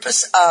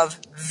purpose of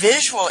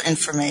visual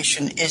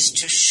information is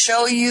to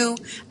show you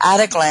at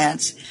a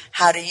glance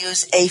how to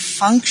use a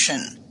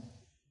function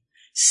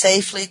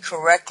safely,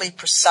 correctly,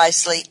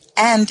 precisely,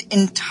 and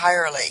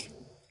entirely.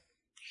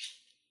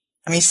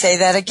 Let me say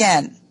that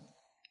again.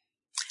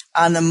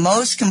 On the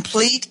most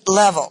complete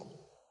level,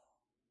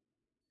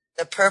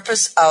 the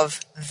purpose of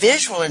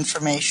visual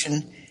information,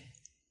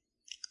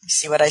 let me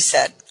see what I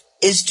said,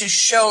 is to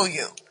show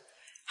you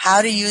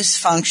how to use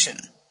function.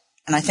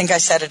 And I think I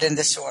said it in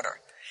this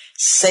order.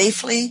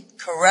 Safely,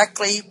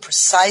 correctly,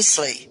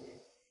 precisely,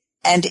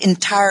 and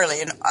entirely.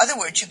 In other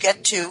words, you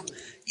get to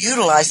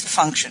utilize the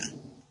function.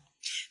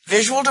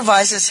 Visual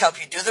devices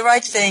help you do the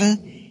right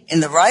thing in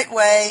the right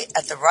way,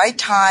 at the right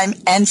time,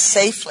 and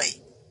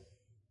safely.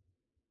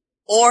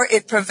 Or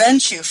it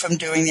prevents you from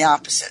doing the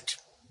opposite.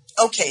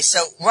 Okay,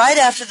 so right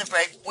after the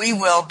break, we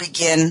will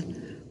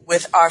begin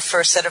with our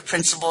first set of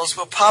principles.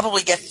 We'll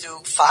probably get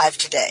through 5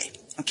 today.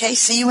 Okay,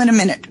 see you in a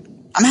minute.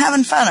 I'm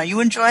having fun. Are you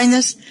enjoying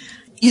this?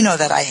 You know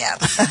that I am.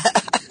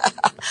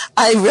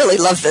 I really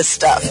love this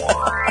stuff.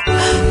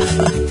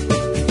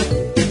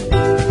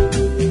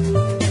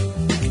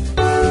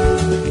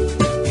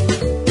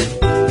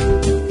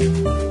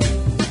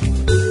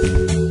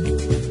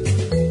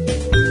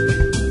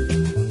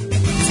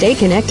 Stay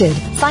connected.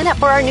 Sign up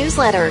for our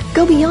newsletter.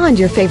 Go beyond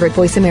your favorite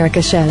Voice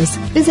America shows.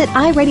 Visit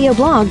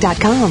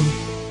iradioblog.com.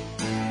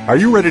 Are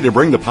you ready to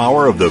bring the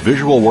power of the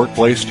visual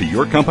workplace to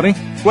your company?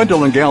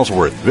 Gwendolyn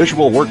Galsworth,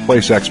 visual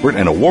workplace expert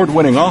and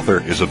award-winning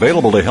author, is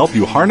available to help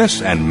you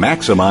harness and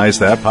maximize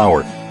that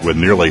power. With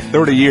nearly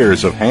 30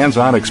 years of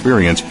hands-on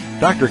experience,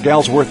 Dr.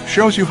 Galsworth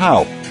shows you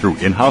how through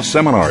in-house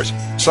seminars,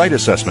 site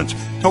assessments,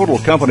 total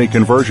company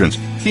conversions,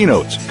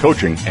 keynotes,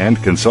 coaching,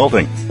 and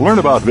consulting. Learn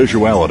about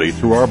visuality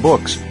through our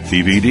books,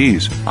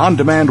 DVDs,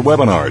 on-demand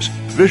webinars,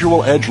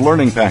 visual edge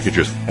learning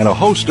packages, and a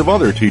host of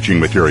other teaching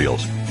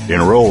materials.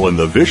 Enroll in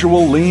the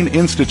Visual Lean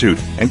Institute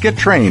and get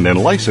trained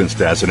and licensed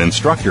as an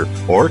instructor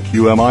or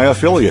QMI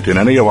affiliate in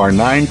any of our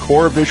 9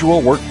 core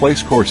visual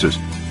workplace courses.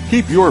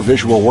 Keep your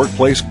visual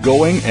workplace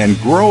going and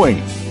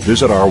growing.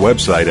 Visit our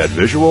website at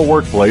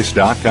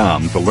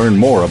visualworkplace.com to learn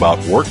more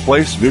about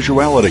workplace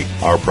visuality,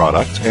 our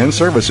products and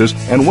services,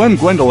 and when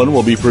Gwendolyn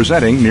will be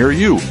presenting near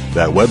you.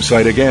 That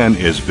website again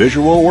is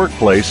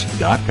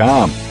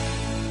visualworkplace.com.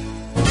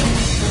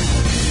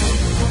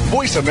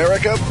 Voice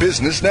America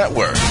Business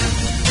Network,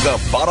 the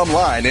bottom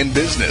line in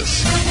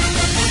business.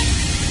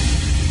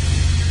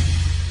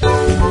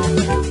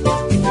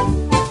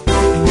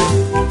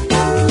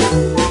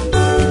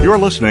 You're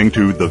listening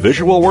to The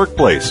Visual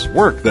Workplace,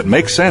 Work That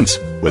Makes Sense,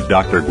 with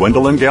Dr.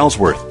 Gwendolyn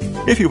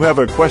Galsworth. If you have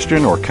a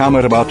question or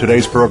comment about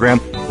today's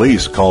program,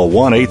 please call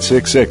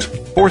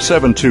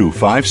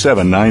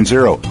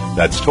 1-866-472-5790.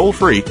 That's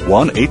toll-free,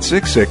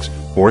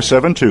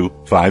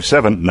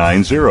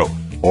 1-866-472-5790.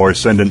 Or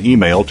send an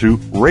email to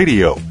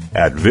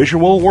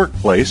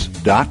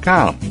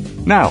radio@visualworkplace.com.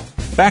 Now,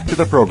 back to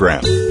the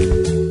program.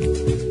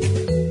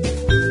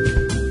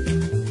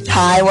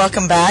 Hi,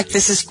 welcome back.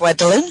 This is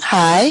Gwendolyn.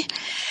 Hi.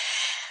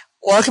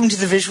 Welcome to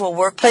the Visual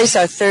Workplace,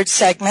 our third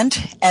segment,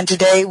 and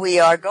today we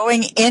are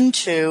going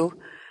into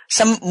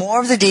some more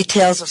of the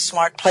details of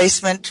smart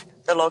placement,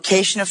 the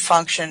location of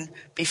function,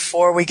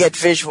 before we get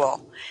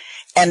visual.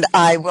 And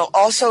I will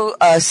also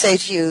say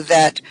to you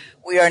that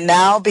we are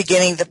now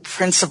beginning the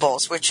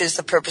principles, which is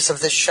the purpose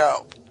of this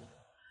show.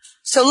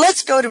 So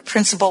let's go to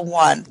principle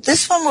 1.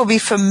 This one will be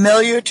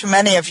familiar to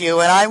many of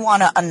you, and I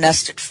want to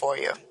unnest it for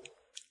you.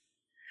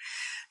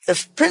 The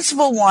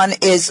principle 1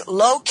 is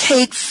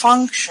locate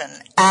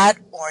function at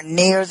or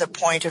near the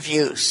point of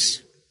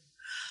use.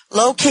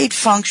 Locate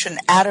function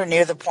at or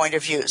near the point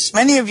of use.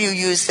 Many of you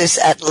use this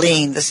at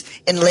Lean, this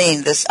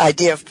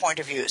idea of point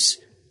of use.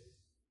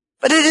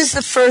 But it is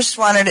the first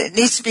one, and it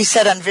needs to be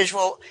said in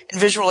visual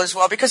as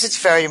well, because it's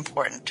very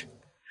important.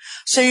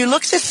 So you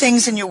look at the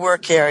things in your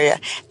work area,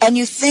 and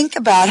you think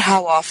about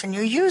how often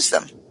you use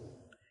them.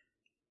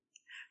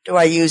 Do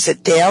I use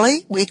it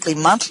daily, weekly,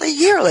 monthly,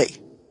 yearly?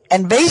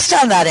 And based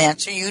on that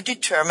answer, you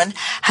determine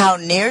how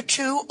near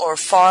to or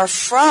far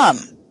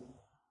from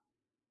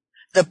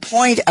the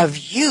point of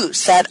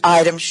use that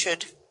item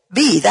should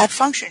be, that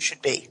function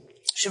should be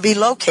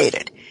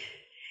located.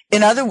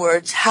 In other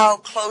words, how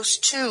close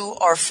to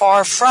or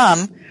far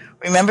from,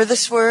 remember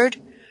this word,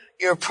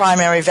 your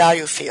primary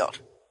value field,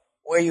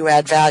 where you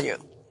add value.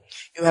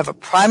 You have a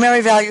primary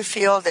value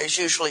field, there's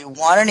usually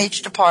one in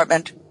each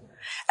department,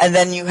 and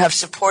then you have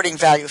supporting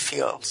value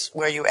fields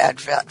where you add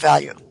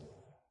value.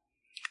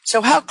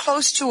 So how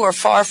close to or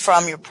far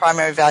from your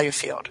primary value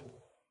field?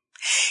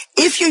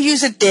 If you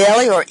use it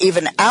daily or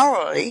even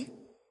hourly,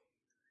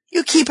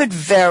 you keep it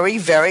very,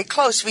 very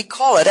close. We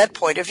call it at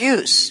point of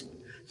use.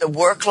 The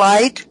work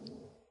light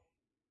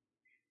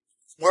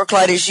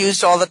is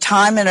used all the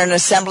time in an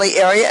assembly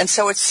area, and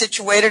so it's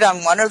situated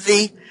on one of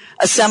the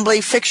assembly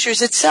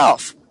fixtures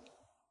itself,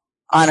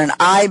 on an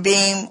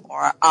I-beam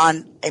or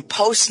on a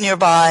post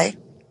nearby.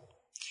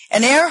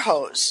 An air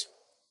hose.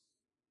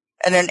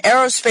 In an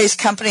aerospace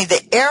company,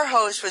 the air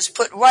hose was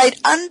put right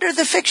under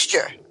the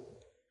fixture.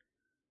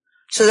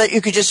 so that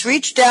you could just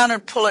reach down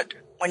and pull it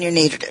when you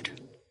needed it.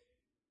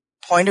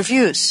 Point of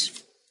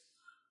use.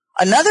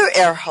 Another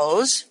air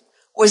hose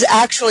was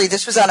actually,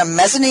 this was on a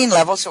mezzanine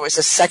level, so it was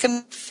a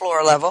second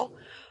floor level.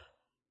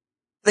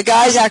 The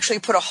guys actually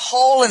put a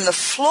hole in the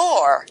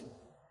floor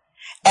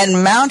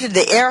and mounted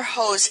the air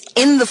hose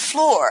in the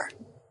floor.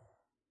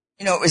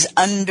 You know, it was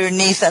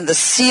underneath on the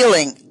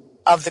ceiling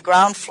of the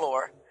ground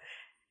floor.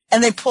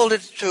 And they pulled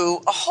it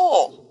through a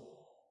hole.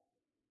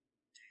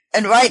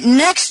 And right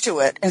next to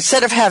it,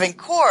 instead of having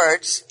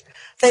cords,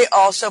 they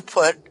also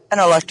put an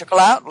electrical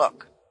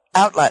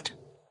outlet.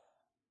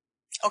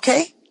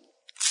 Okay?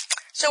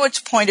 So it's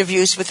point of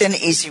use within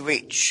easy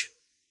reach.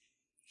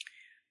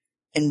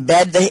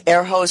 Embed the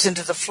air hose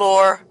into the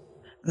floor,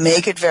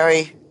 make it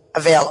very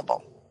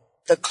available.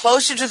 The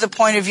closer to the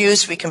point of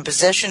use we can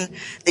position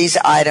these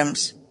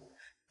items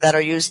that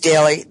are used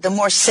daily, the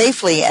more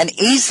safely and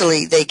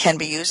easily they can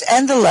be used,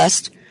 and the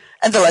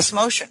less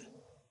motion.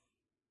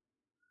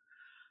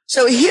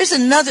 So here's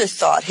another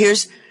thought.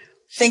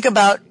 Think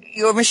about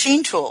your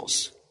machine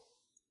tools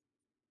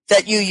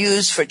that you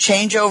use for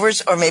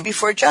changeovers or maybe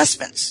for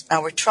adjustments.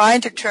 Now, we're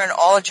trying to turn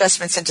all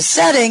adjustments into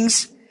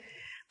settings,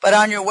 but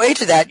on your way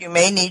to that, you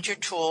may need your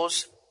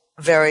tools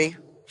very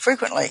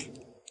frequently.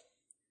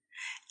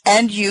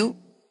 And you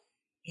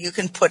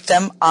can put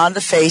them on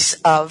the face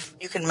of,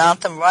 you can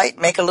mount them right,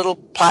 make a little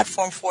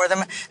platform for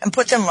them, and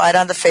put them right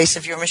on the face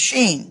of your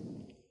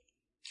machine.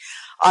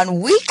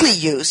 On weekly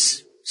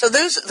use, so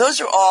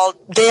those are all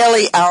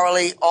daily,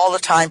 hourly, all the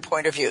time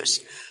point of use.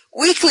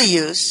 Weekly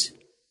use,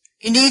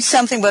 you need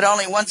something but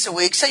only once a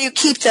week, so you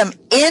keep them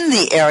in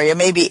the area,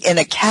 maybe in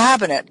a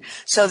cabinet,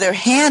 so they're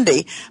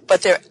handy,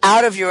 but they're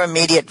out of your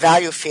immediate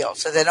value field,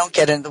 so they don't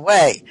get in the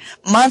way.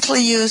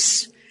 Monthly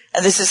use,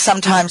 and this is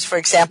sometimes, for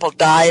example,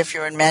 dye if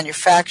you're in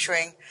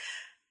manufacturing.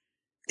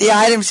 The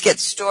items get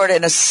stored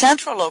in a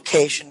central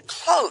location,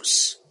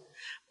 close,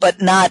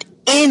 but not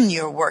in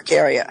your work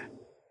area.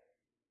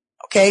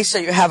 Okay, so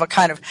you have a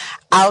kind of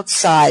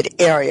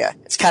outside area.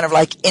 It's kind of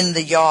like in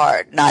the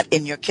yard, not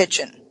in your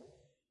kitchen.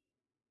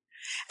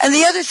 And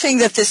the other thing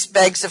that this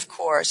begs, of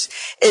course,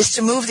 is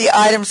to move the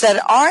items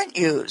that aren't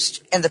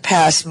used in the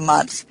past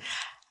month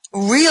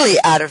really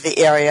out of the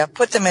area,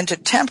 put them into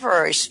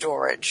temporary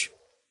storage,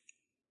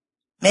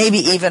 maybe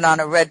even on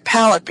a red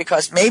pallet,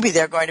 because maybe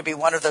they're going to be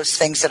one of those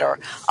things that are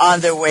on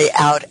their way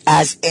out,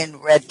 as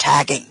in red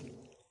tagging.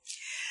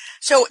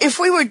 So if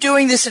we were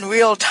doing this in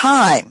real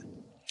time,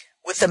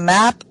 with the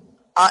map,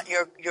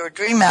 your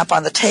dream map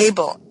on the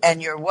table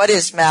and your what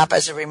is map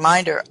as a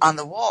reminder on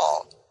the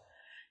wall,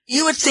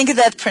 you would think of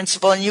that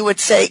principle and you would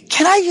say,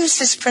 can I use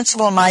this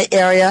principle in my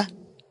area?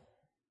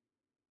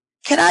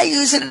 Can I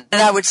use it? And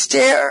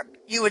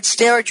you would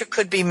stare at your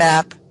could-be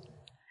map,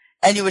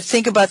 and you would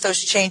think about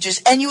those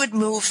changes, and you would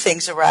move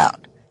things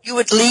around. You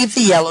would leave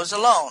the yellows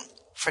alone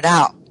for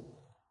now.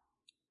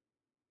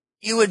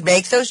 You would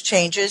make those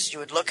changes. You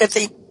would look at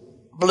the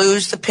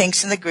blues, the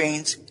pinks, and the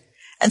greens,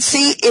 and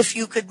see if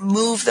you could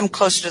move them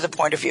closer to the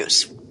point of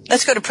use.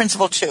 Let's go to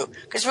principle 2,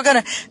 because we're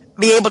going to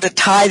be able to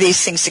tie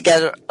these things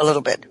together a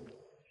little bit.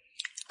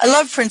 I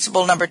love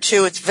principle number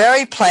 2. It's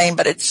very plain,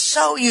 but it's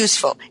so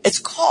useful. It's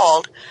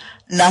called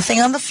nothing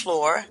on the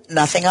floor,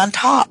 nothing on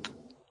top.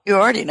 You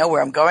already know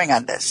where I'm going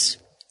on this.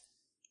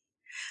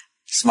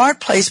 Smart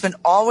placement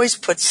always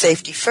puts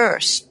safety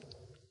first.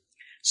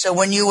 So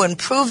when you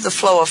improve the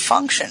flow of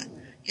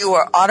function, you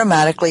are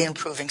automatically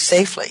improving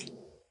safely.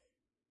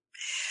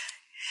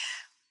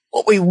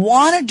 What we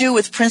want to do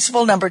with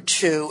principle number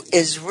 2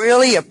 is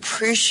really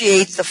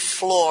appreciate the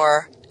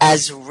floor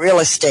as real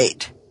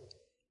estate.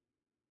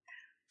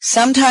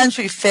 Sometimes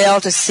we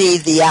fail to see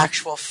the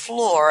actual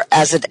floor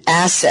as an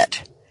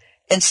asset.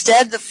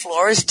 Instead, the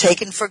floor is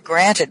taken for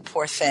granted,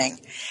 poor thing,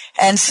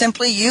 and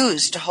simply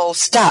used to hold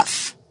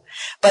stuff.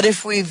 But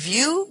if we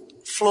view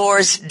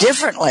floors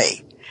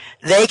differently,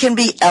 they can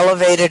be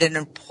elevated in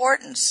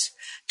importance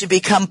to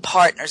become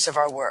partners of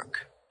our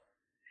work.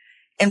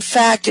 In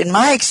fact, in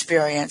my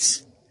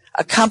experience,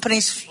 a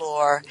company's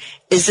floor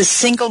is the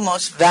single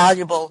most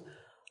valuable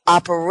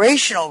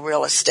operational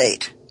real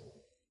estate.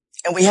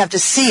 And we have to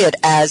see it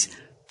as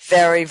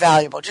very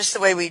valuable, just the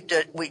way we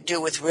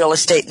do with real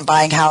estate and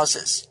buying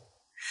houses.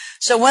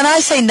 So when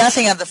I say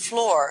nothing on the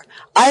floor,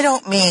 I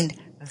don't mean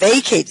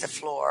vacate the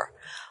floor.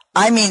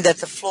 I mean that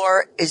the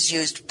floor is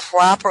used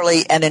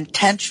properly and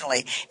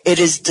intentionally. It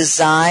is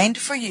designed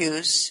for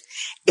use.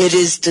 It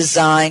is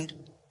designed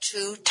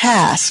to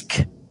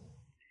task.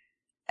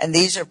 And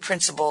these are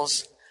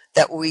principles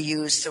that we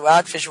use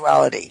throughout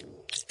visuality.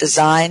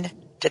 Design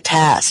to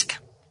task.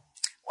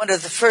 One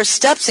of the first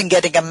steps in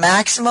getting a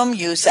maximum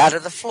use out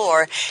of the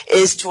floor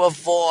is to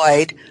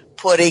avoid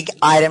putting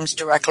items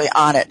directly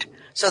on it.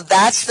 So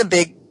that's the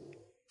big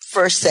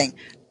first thing.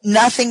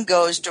 Nothing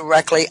goes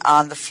directly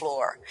on the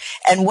floor.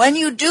 And when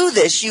you do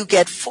this, you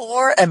get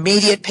 4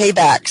 immediate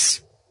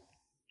paybacks.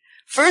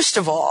 First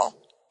of all,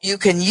 you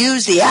can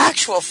use the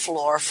actual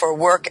floor for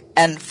work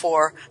and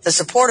for the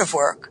supportive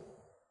work.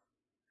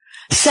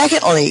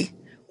 Secondly,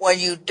 when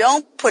you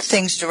don't put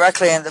things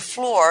directly on the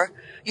floor,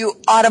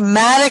 you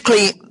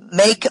automatically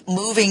make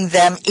moving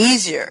them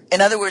easier.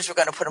 In other words, we're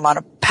going to put them on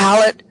a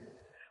pallet.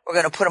 We're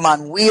going to put them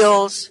on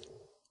wheels.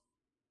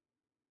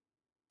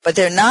 But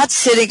they're not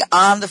sitting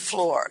on the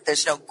floor.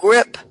 There's no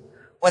grip.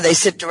 When they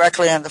sit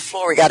directly on the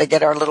floor, we got to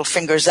get our little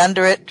fingers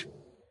under it.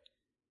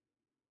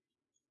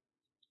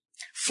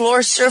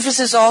 Floor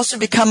surfaces also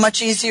become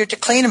much easier to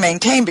clean and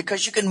maintain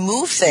because you can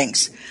move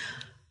things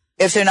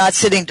if they're not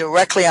sitting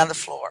directly on the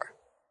floor.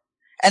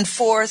 And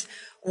fourth,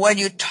 when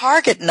you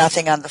target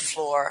nothing on the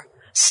floor,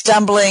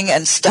 stumbling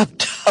and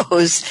stubbed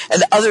toes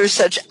and other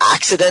such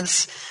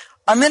accidents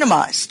are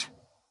minimized.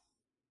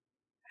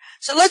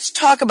 So let's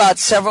talk about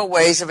several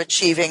ways of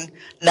achieving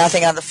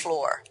nothing on the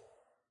floor.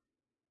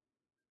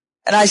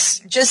 And I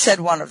just said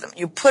one of them.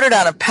 You put it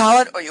on a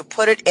pallet or you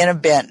put it in a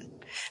bin.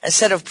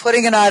 Instead of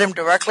putting an item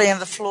directly on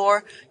the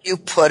floor, you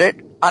put it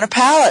on a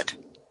pallet.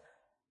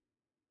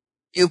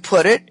 You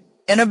put it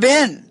in a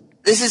bin.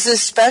 This is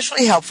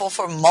especially helpful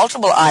for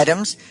multiple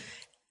items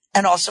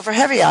and also for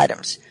heavy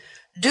items.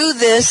 Do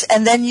this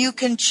and then you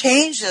can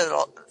change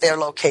their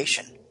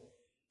location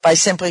by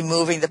simply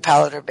moving the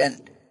pallet or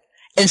bin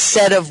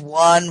instead of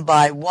one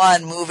by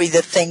one moving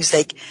the things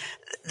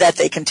that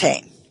they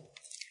contain.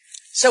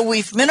 So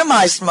we've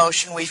minimized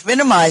motion, we've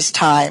minimized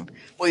time,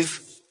 we've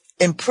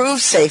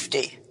improved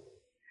safety.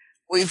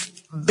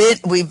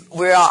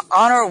 We're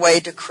on our way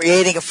to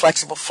creating a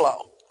flexible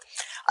flow.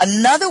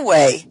 Another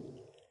way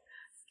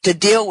to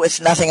deal with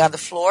nothing on the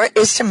floor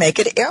is to make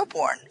it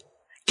airborne.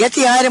 Get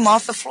the item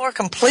off the floor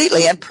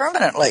completely and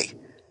permanently.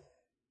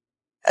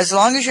 As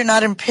long as you're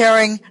not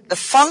impairing the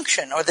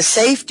function or the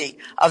safety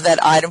of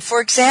that item.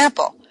 For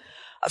example,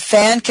 a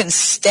fan can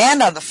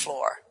stand on the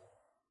floor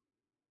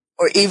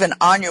or even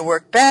on your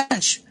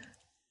workbench.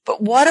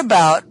 But what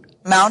about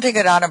mounting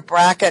it on a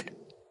bracket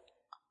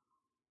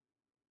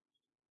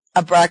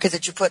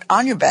that you put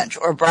on your bench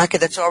or a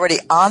bracket that's already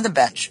on the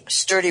bench, a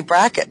sturdy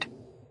bracket?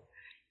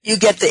 You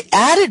get the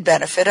added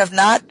benefit of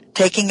not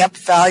taking up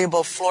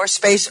valuable floor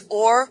space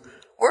or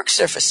work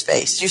surface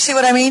space. Do you see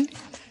what I mean?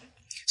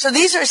 So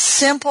these are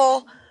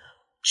simple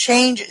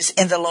changes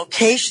in the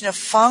location of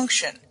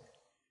function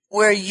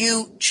where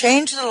you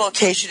change the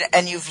location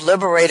and you've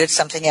liberated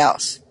something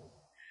else.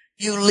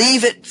 You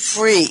leave it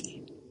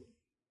free.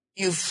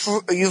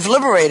 You've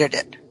liberated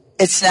it.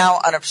 It's now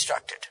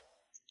unobstructed.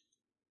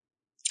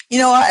 You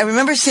know, I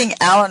remember seeing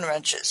Allen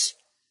wrenches,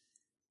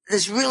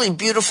 this really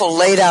beautiful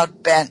laid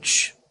out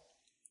bench.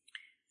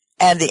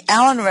 And the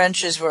Allen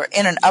wrenches were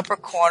in an upper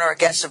corner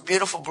against a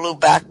beautiful blue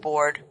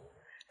backboard.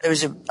 There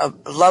was a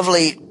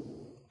lovely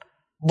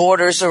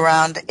borders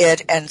around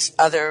it and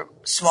other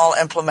small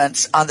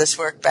implements on this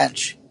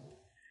workbench.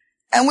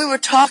 And we were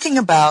talking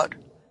about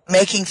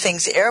making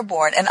things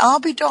airborne. And I'll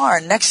be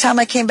darned, next time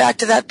I came back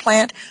to that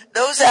plant,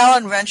 those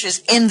Allen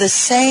wrenches in the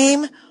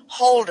same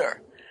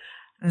holder,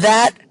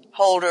 that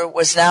holder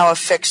was now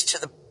affixed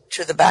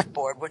to the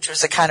backboard, which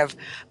was a kind of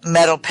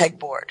metal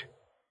pegboard.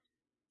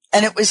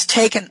 And it was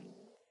taken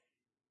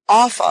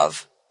off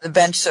of the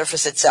bench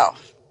surface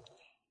itself.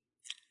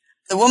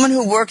 The woman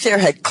who worked there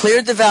had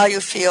cleared the value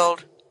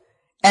field,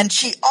 and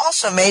she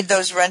also made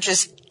those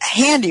wrenches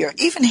handier,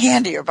 even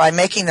handier, by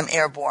making them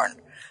airborne,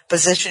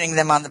 positioning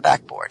them on the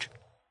backboard.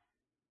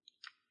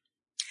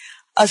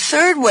 A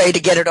third way to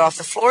get it off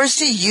the floor is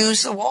to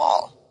use the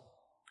wall.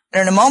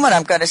 And in a moment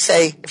I'm going to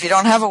say, if you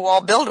don't have a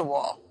wall, build a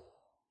wall.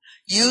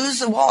 Use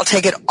the wall.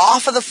 Take it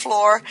off of the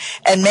floor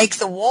and make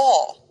the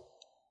wall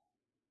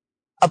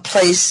a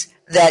place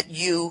that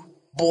you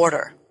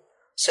border.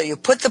 So you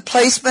put the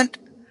placement,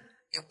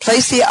 you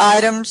place the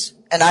items,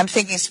 and I'm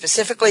thinking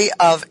specifically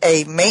of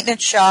a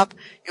maintenance shop.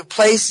 You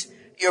place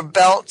your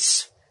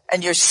belts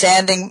and your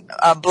sanding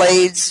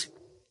blades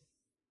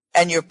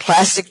and your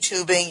plastic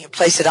tubing. You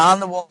place it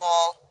on the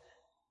wall.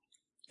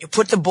 You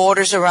put the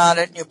borders around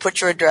it, and you put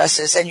your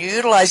addresses, and you're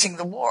utilizing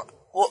the wall.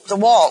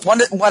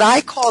 What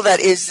I call that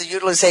is the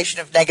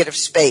utilization of negative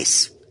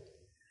space.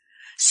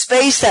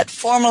 Space that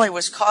formerly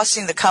was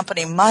costing the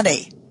company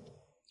money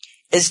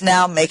is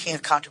now making a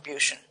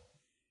contribution.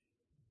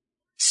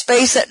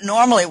 Space that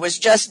normally was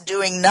just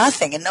doing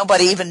nothing and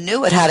nobody even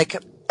knew it had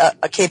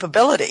a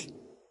capability.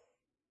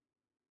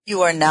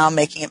 You are now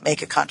making it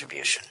make a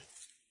contribution.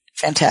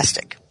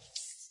 Fantastic.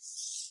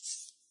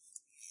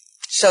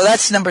 So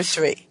that's number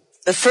 3.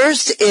 The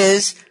first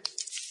is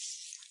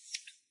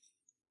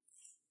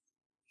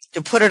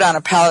to put it on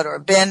a pallet or a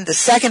bin. The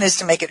second is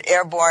to make it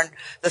airborne.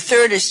 The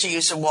third is to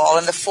use a wall.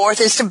 And the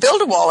fourth is to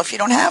build a wall if you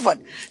don't have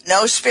one.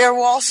 No spare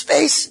wall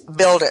space?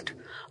 Build it.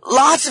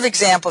 Lots of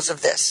examples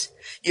of this.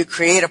 You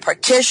create a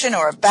partition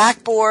or a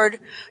backboard.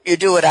 You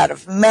do it out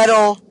of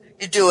metal.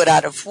 You do it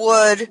out of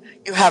wood.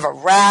 You have a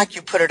rack.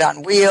 You put it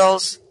on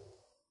wheels.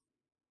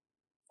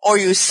 Or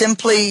you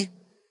simply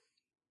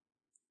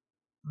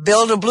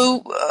build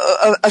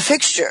a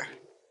fixture.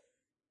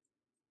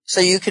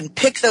 So you can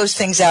pick those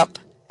things up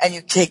and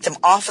you take them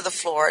off of the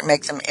floor and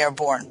make them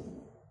airborne.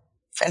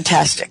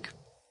 Fantastic.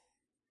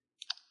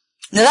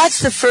 Now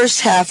that's the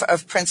first half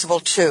of principle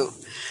 2.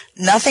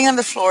 Nothing on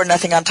the floor,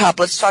 nothing on top.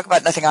 Let's talk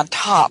about nothing on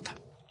top.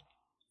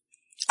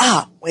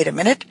 Wait a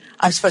minute.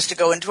 I'm supposed to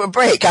go into a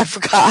break. I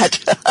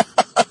forgot.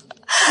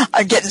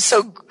 I'm getting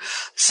so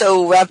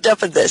wrapped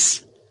up in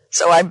this.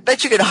 So I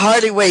bet you can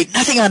hardly wait.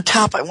 Nothing on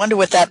top. I wonder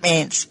what that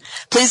means.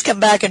 Please come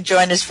back and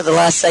join us for the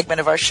last segment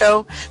of our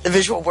show, The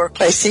Visual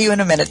Workplace. See you in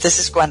a minute. This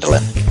is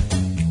Gwendolyn.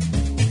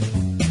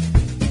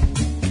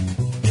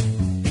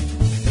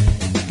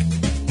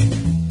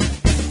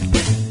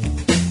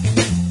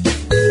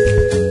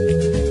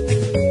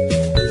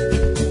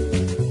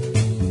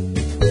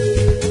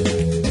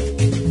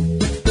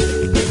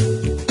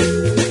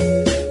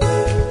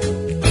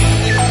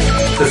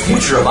 The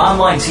future of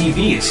online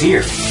TV is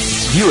here.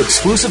 View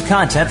exclusive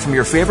content from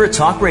your favorite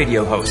talk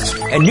radio hosts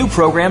and new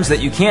programs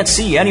that you can't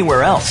see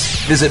anywhere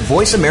else. Visit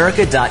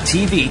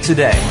voiceamerica.tv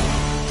today.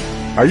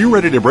 Are you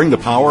ready to bring the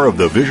power of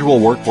the visual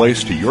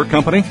workplace to your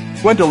company?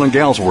 Gwendolyn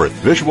Galsworth,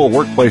 visual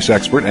workplace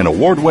expert and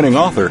award-winning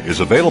author, is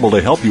available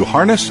to help you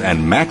harness and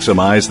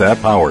maximize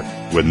that power.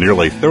 With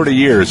nearly 30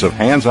 years of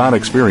hands-on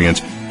experience,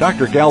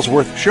 Dr.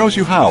 Galsworth shows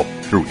you how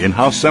through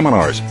in-house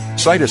seminars,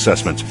 site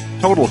assessments,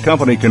 total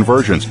company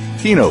conversions,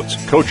 keynotes,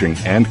 coaching,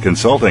 and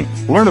consulting.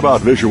 Learn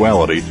about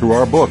visuality through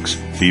our books,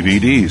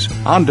 DVDs,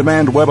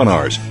 on-demand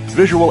webinars,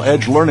 Visual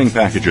Edge learning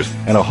packages,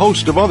 and a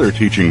host of other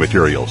teaching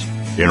materials.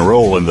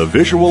 Enroll in the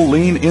Visual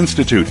Lean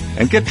Institute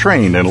and get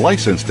trained and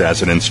licensed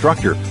as an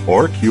instructor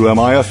or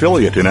QMI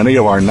affiliate in any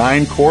of our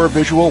 9 core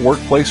visual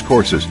workplace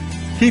courses.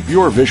 Keep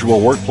your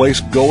visual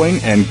workplace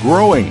going and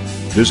growing.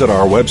 Visit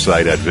our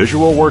website at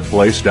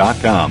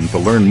visualworkplace.com to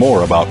learn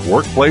more about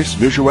workplace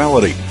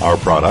visuality, our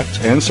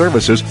products and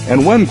services,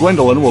 and when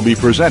Gwendolyn will be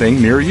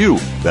presenting near you.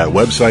 That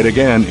website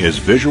again is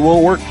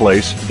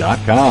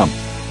visualworkplace.com.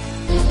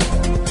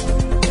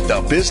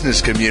 The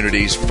business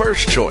community's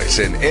first choice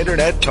in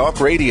Internet Talk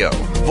Radio.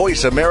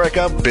 Voice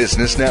America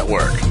Business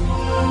Network.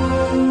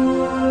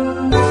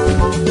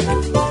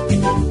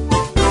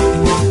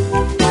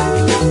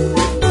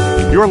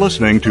 You're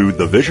listening to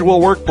The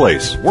Visual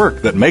Workplace,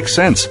 Work That Makes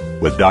Sense,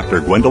 with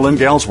Dr. Gwendolyn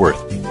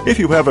Galsworth. If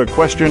you have a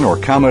question or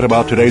comment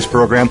about today's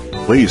program,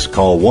 please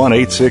call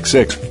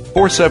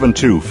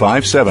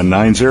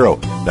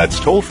 1-866-472-5790. That's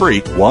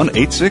toll-free,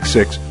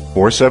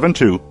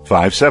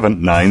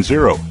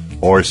 1-866-472-5790.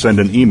 Or send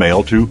an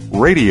email to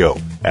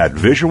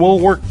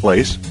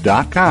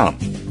radio@visualworkplace.com.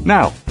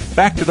 Now,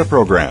 back to the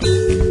program.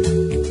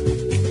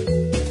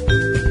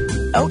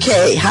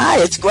 Okay, hi,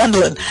 it's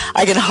Gwendolyn.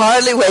 I can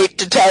hardly wait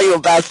to tell you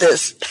about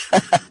this.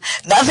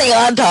 Nothing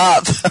on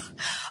top.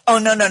 Oh,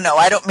 no,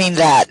 I don't mean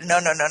that.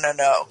 No.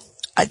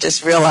 I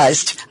just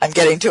realized I'm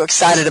getting too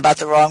excited about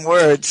the wrong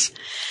words.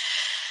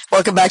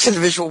 Welcome back to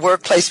the Visual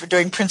Workplace. We're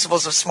doing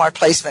Principles of Smart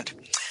Placement.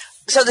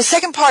 So the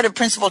second part of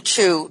Principle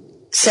 2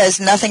 says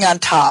nothing on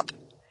top.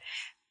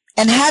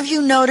 And have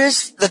you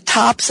noticed the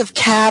tops of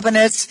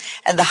cabinets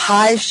and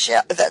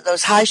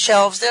those high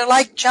shelves? They're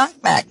like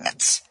junk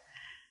magnets.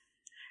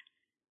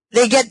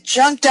 They get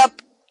junked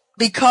up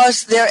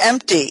because they're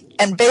empty,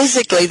 and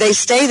basically they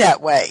stay that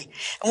way.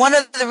 And one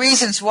of the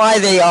reasons why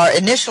they are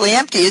initially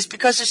empty is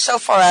because they're so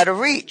far out of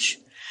reach.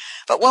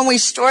 But when we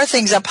store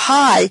things up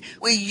high,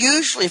 we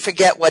usually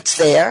forget what's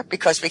there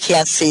because we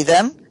can't see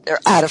them.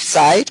 They're out of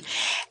sight.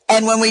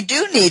 And when we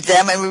do need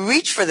them and we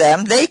reach for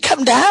them, they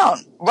come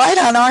down right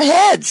on our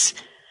heads.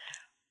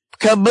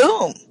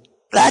 Kaboom.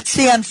 That's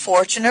the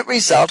unfortunate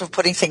result of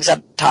putting things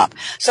on top.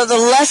 So the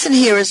lesson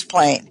here is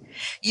plain.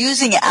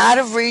 Using out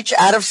of reach,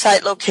 out of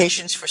sight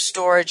locations for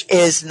storage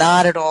is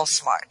not at all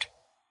smart.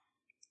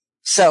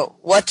 So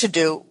what to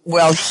do?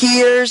 Well,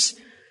 here's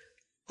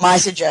my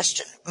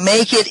suggestion.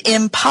 Make it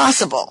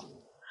impossible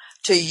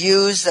to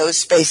use those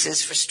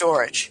spaces for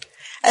storage.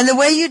 And the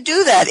way you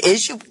do that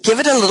is you give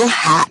it a little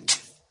hat.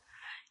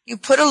 You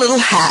put a little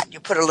hat. You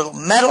put a little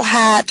metal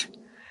hat.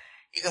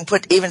 You can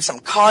put even some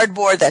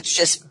cardboard that's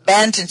just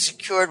bent and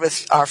secured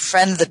with our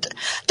friend the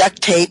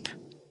duct tape.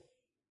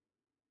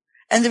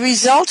 And the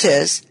result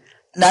is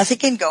nothing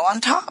can go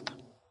on top.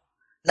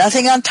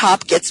 Nothing on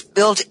top gets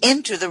built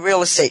into the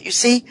real estate. You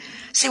see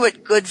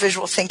what good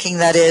visual thinking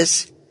that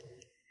is?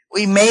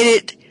 We made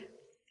it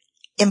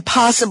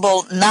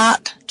impossible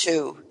not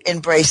to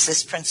embrace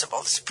this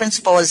principle. This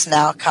principle has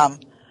now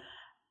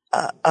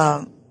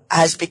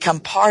has become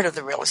part of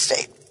the real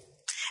estate.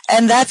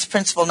 And that's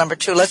principle number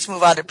 2. Let's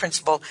move on to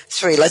principle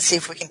 3. Let's see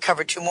if we can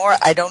cover 2 more.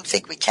 I don't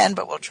think we can,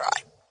 but we'll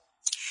try.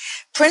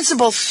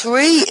 Principle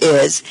 3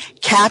 is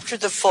capture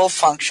the full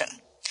function.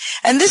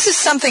 And this is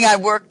something I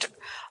worked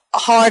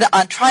hard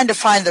on trying to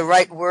find the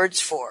right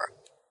words for.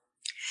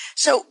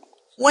 So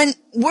when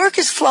work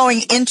is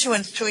flowing into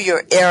and through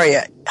your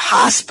area,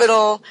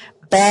 hospital,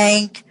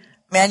 bank,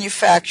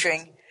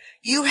 manufacturing,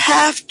 you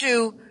have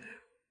to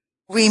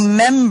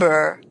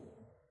remember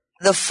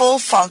the full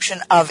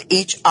function of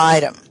each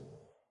item.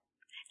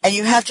 And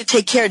you have to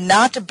take care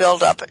not to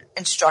build up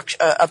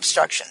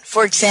obstruction.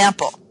 For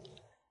example,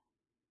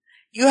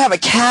 you have a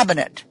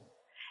cabinet,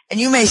 and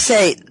you may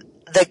say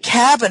the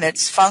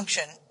cabinet's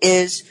function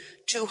is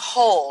to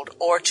hold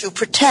or to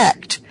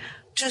protect,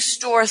 to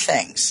store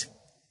things.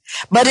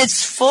 But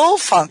its full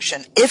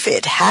function, if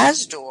it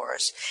has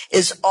doors,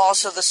 is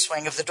also the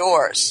swing of the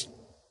doors.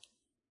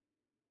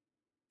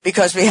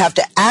 because we have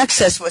to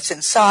access what's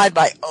inside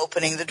by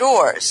opening the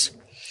doors.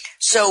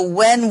 So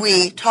when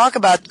we talk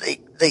about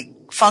the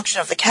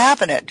function of the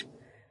cabinet,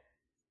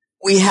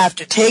 we have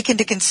to take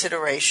into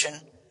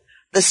consideration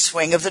the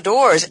swing of the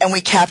doors, and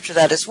we capture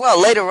that as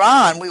well. Later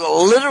on, we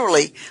will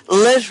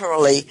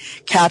literally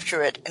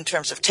capture it in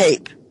terms of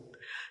tape.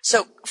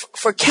 So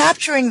for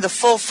capturing the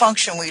full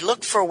function, we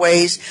look for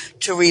ways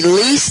to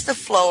release the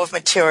flow of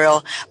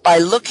material by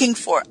looking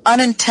for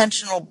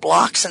unintentional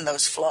blocks in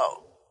those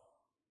flow.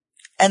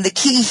 And the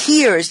key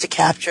here is to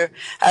capture,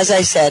 as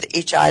I said,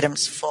 each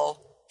item's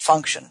full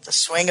function. The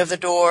swing of the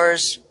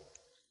doors,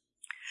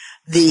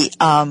 the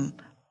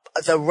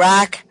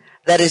rack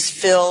that is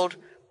filled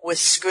with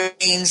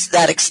screens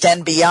that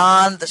extend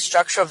beyond the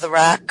structure of the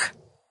rack,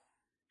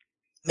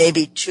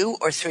 maybe 2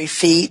 or 3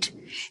 feet.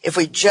 If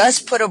we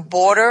just put a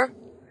border,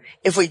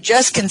 if we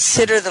just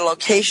consider the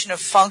location of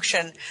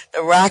function,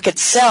 the rack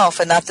itself,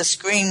 and not the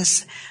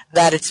screens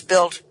that it's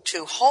built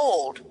to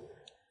hold,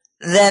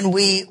 then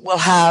we will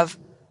have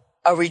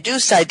a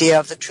reduced idea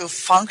of the true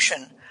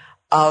function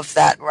of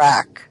that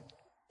rack.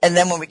 And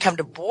then when we come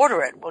to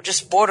border it, we'll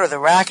just border the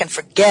rack and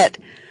forget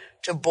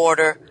to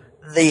border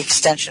the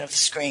extension of the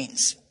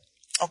screens.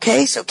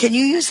 Okay, so can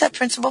you use that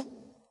principle?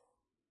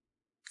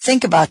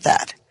 Think about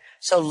that.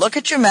 So look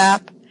at your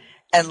map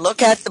and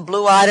look at the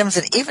blue items,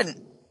 and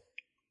even,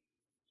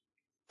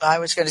 I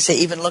was going to say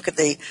even look at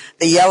the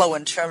yellow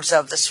in terms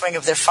of the swing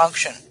of their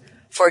function.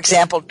 For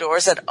example,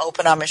 doors that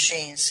open on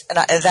machines. And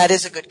that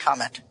is a good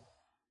comment.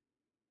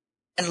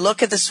 And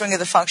look at the swing of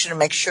the function and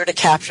make sure to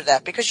capture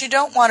that, because you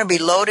don't want to be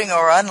loading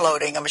or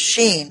unloading a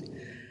machine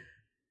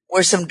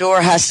where some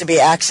door has to be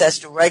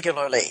accessed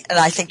regularly. And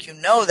I think you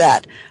know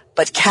that,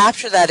 but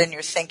capture that in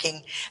your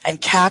thinking and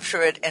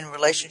capture it in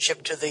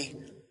relationship to the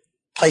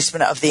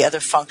placement of the other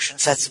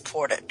functions that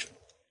support it.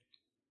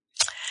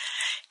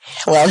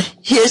 Well,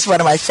 here's one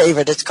of my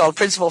favorite. It's called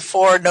Principle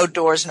 4, No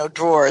Doors, No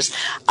Drawers.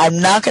 I'm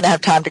not going to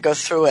have time to go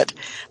through it,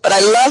 but I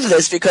love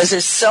this because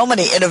there's so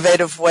many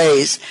innovative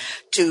ways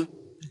to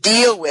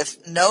deal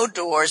with no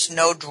doors,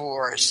 no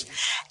drawers.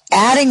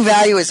 Adding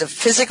value is a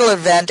physical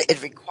event.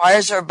 It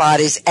requires our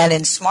bodies, and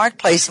in smart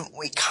placement,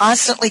 we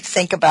constantly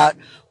think about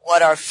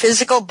what our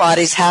physical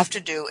bodies have to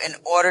do in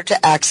order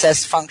to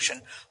access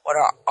function, what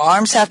our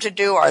arms have to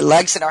do, our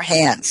legs, and our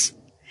hands.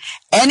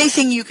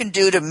 Anything you can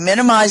do to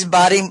minimize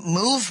body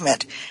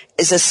movement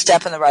is a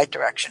step in the right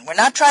direction. We're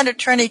not trying to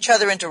turn each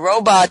other into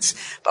robots,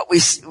 but we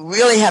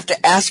really have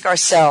to ask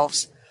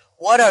ourselves,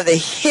 what are the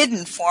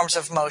hidden forms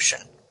of motion?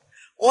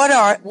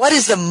 What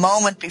is the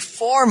moment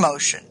before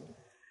motion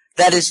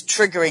that is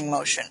triggering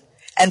motion?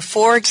 And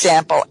for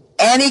example,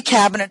 any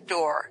cabinet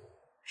door,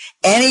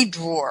 any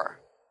drawer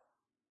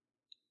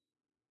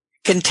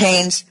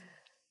contains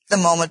the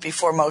moment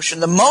before motion.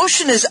 The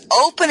motion is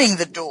opening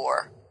the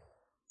door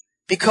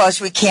because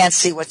we can't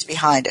see what's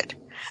behind it.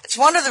 It's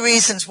one of the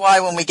reasons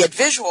why when we get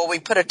visual, we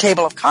put a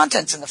table of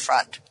contents in the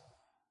front.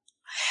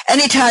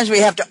 Anytime we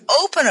have to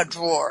open a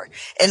drawer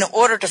in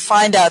order to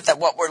find out that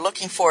what we're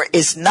looking for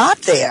is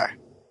not there,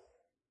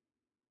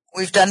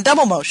 we've done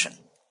double motion.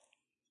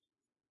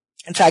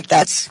 In fact,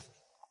 that's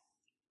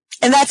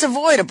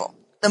avoidable.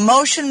 The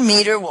motion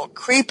meter will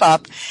creep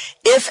up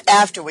if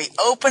after we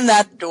open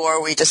that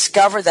door, we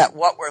discover that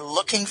what we're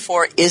looking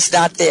for is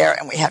not there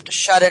and we have to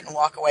shut it and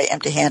walk away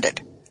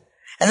empty-handed.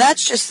 And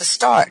that's just the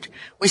start.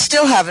 We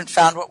still haven't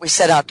found what we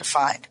set out to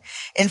find.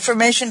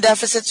 Information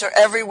deficits are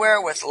everywhere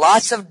with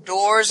lots of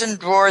doors and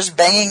drawers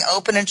banging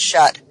open and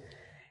shut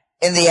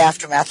in the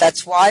aftermath.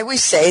 That's why we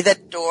say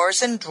that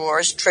doors and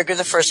drawers trigger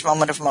the first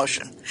moment of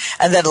motion,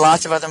 and then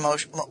lots of other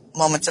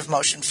moments of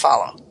motion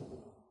follow.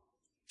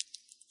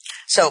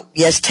 So,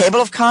 yes,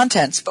 table of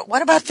contents, but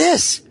what about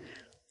this?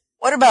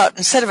 What about,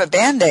 instead of a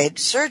Band-Aid,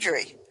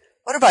 surgery?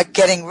 What about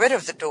getting rid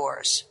of the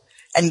doors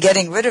and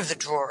getting rid of the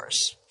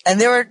drawers?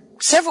 And there are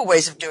several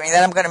ways of doing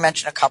that. I'm going to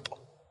mention a couple.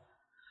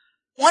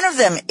 One of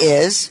them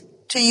is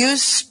to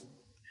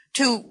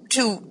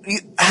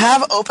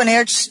have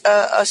open-air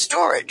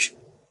storage.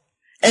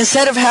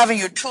 Instead of having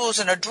your tools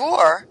in a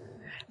drawer,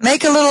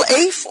 make a little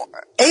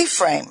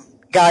A-frame,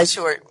 guys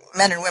who are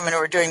men and women who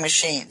are doing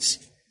machines.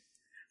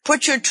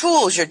 Put your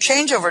tools, your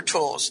changeover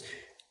tools,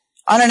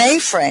 on an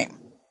A-frame.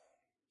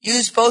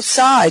 Use both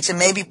sides and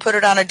maybe put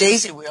it on a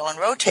daisy wheel and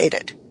rotate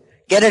it.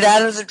 Get it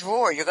out of the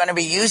drawer. You're going to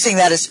be using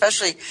that,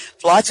 especially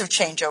lots of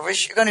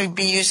changeovers. You're going to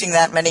be using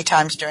that many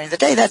times during the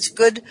day. That's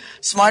good,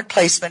 smart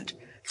placement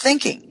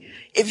thinking.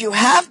 If you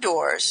have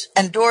doors,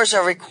 and doors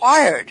are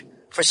required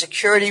for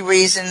security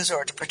reasons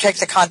or to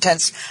protect the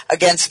contents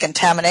against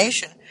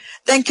contamination,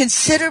 then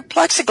consider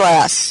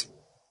plexiglass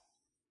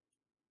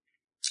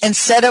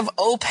instead of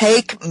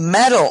opaque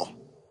metal.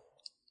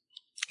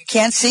 You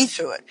can't see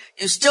through it.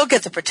 You still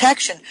get the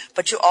protection,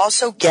 but you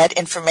also get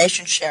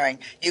information sharing.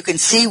 You can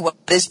see what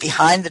is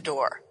behind the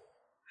door.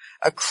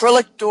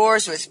 Acrylic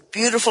doors with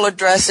beautiful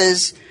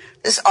addresses.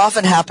 This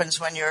often happens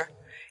when you're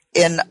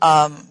in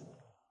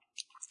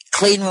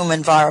clean room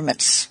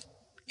environments.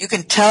 You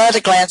can tell at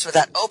a glance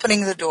without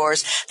opening the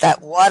doors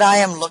that what I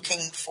am looking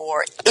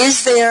for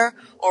is there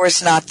or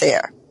is not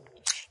there.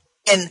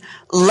 In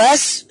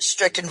less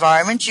strict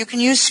environments, you can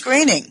use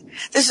screening.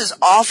 This is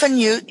often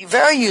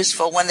very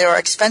useful when there are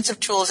expensive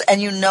tools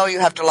and you know you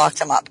have to lock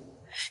them up.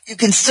 You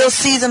can still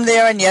see them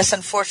there, and yes,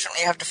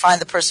 unfortunately, you have to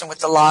find the person with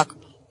the lock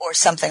or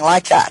something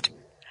like that.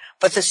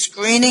 But the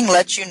screening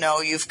lets you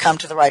know you've come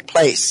to the right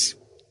place.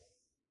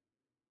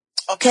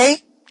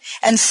 Okay?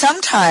 And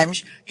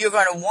sometimes you're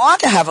going to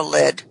want to have a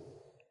lid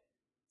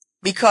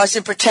because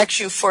it protects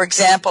you. For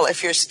example,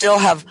 if you still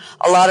have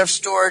a lot of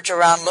storage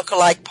around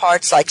look-alike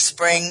parts like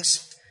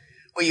springs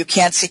where you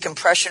can't see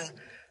compression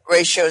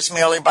ratios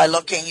merely by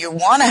looking, you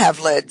want to have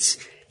lids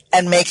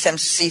and make them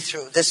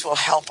see-through. This will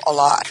help a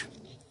lot.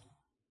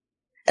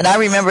 And I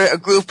remember a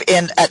group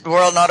at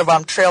Royal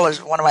Notenbaum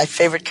Trailers, one of my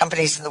favorite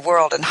companies in the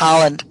world in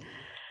Holland.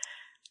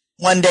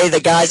 One day the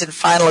guys in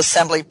final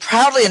assembly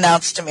proudly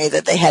announced to me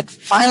that they had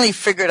finally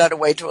figured out a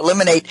way to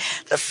eliminate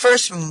the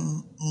first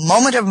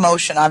moment of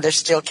motion on their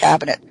steel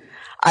cabinet.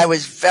 I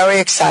was very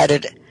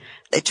excited.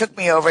 They took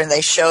me over and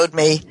they showed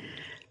me,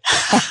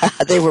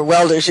 they were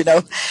welders, you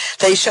know.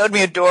 They showed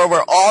me a door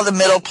where all the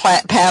middle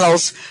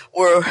panels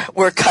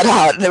were cut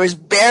out and there was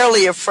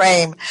barely a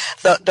frame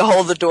to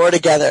hold the door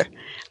together.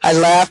 I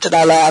laughed and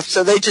I laughed.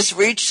 So they just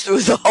reached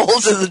through the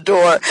holes in the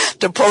door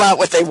to pull out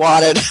what they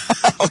wanted.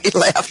 We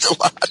laughed a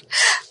lot.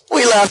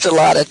 We laughed a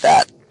lot at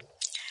that.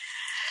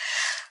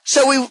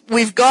 So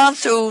we've gone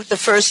through the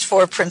first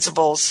 4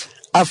 principles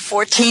of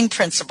 14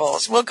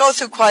 principles. We'll go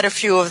through quite a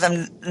few of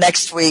them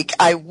next week.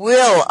 I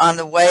will, on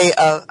the way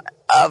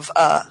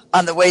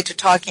to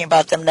talking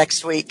about them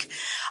next week,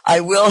 I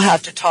will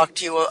have to talk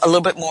to you a little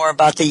bit more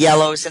about the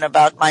yellows and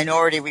about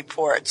minority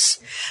reports.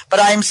 But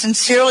I'm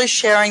sincerely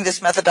sharing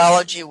this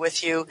methodology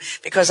with you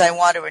because I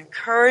want to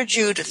encourage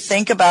you to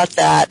think about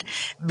that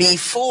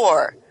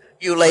before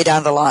you lay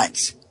down the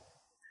lines.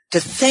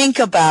 To think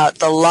about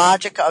the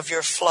logic of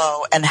your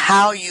flow and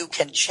how you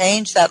can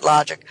change that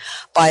logic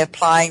by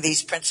applying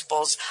these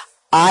principles.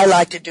 I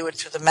like to do it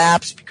through the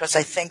maps because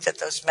I think that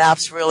those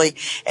maps really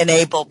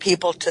enable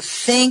people to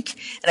think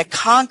in a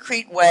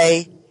concrete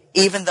way,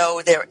 even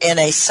though they're in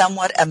a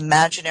somewhat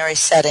imaginary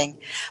setting.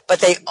 But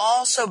they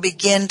also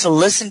begin to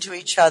listen to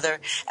each other,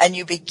 and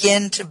you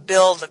begin to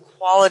build the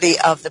quality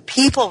of the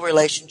people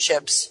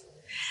relationships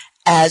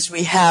as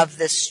we have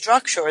this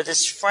structure, or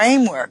this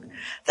framework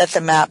that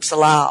the maps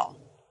allow.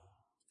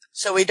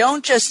 So we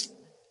don't just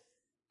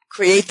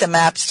create the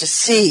maps to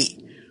see.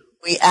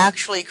 We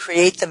actually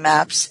create the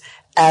maps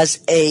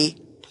as a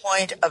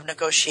point of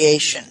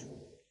negotiation.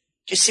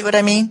 Do you see what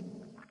I mean?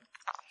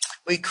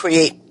 We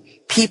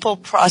create people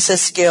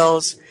process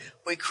skills.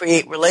 We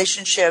create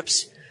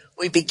relationships.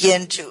 We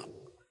begin to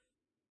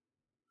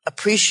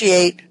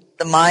appreciate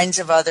the minds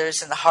of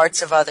others and the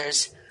hearts of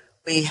others.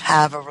 We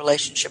have a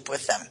relationship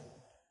with them.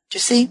 Do you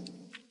see?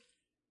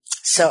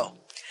 So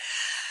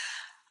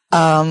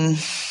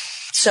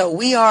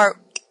we are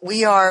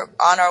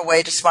on our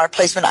way to smart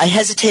placement. I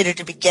hesitated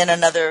to begin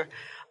another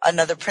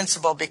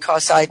principle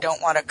because I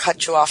don't want to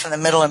cut you off in the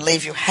middle and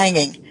leave you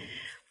hanging.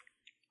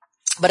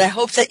 But I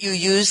hope that you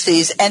use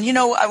these. And,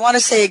 I want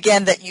to say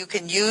again that you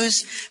can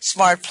use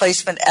smart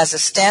placement as a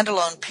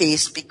standalone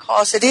piece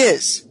because it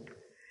is.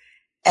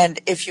 And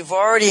if you've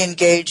already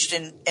engaged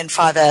in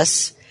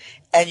 5S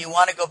and you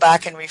want to go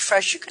back and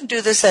refresh, you can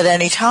do this at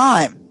any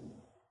time.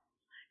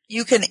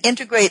 You can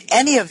integrate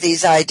any of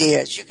these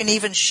ideas. You can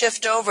even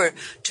shift over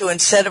to,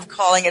 instead of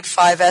calling it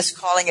 5S,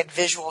 calling it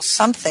visual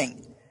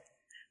something.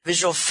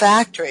 Visual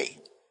factory,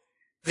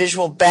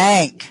 visual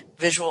bank,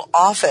 visual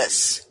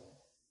office,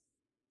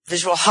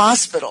 visual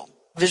hospital,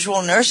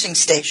 visual nursing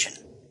station,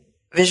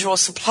 visual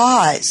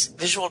supplies,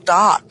 visual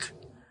dock,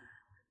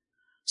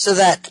 so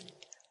that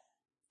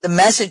the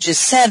message is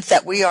sent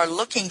that we are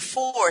looking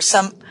for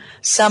some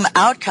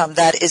outcome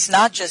that is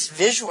not just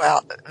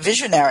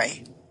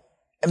visionary,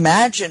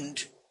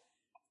 imagined,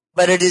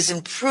 but it is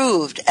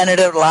improved and it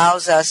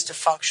allows us to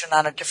function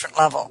on a different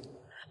level.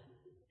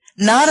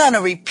 Not on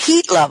a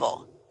repeat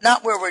level,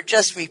 not where we're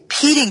just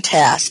repeating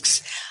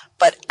tasks,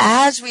 but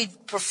as we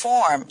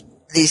perform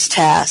these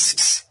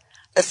tasks,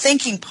 the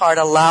thinking part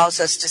allows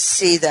us to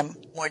see them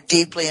more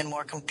deeply and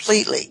more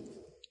completely.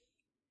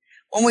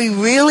 When we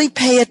really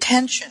pay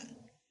attention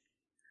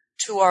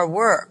to our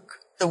work,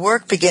 the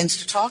work begins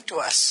to talk to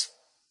us.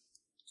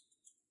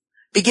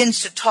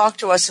 Begins to talk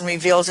to us and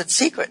reveals its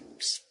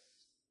secrets.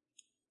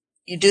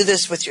 You do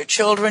this with your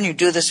children, you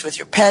do this with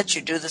your pets,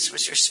 you do this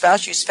with your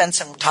spouse, you spend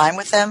some time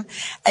with them,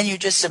 and you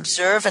just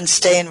observe and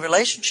stay in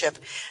relationship,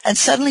 and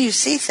suddenly you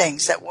see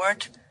things that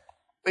weren't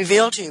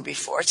revealed to you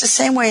before. It's the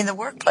same way in the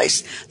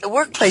workplace. The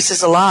workplace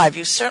is alive.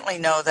 You certainly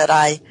know that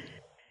I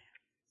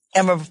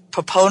am a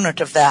proponent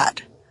of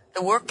that.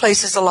 The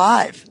workplace is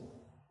alive.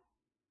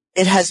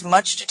 It has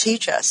much to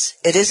teach us.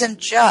 It isn't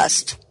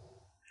just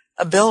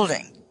a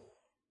building.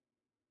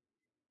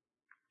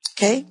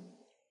 Okay?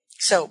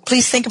 So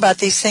please think about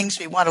these things.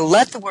 We want to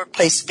let the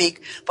workplace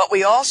speak, but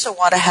we also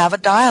want to have a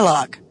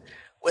dialogue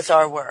with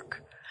our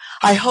work.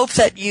 I hope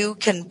that you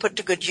can put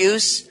to good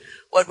use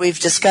what we've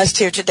discussed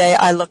here today.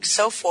 I look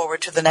so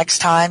forward to the next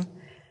time.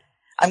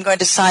 I'm going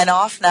to sign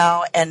off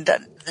now, and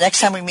the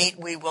next time we meet,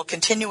 we will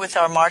continue with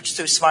our march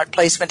through smart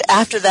placement.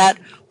 After that,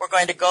 we're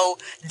going to go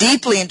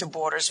deeply into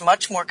borders,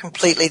 much more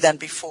completely than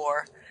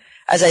before.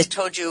 As I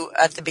told you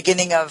at the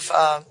beginning of,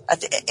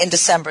 in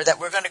December, that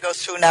we're going to go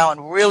through now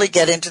and really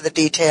get into the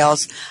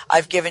details.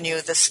 I've given you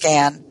the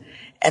scan,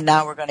 and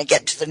now we're going to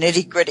get to the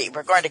nitty-gritty.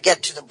 We're going to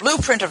get to the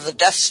blueprint of the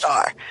Death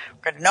Star.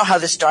 We're going to know how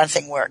this darn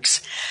thing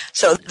works.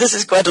 So this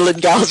is Gwendolyn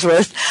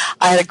Galsworth.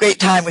 I had a great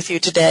time with you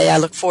today. I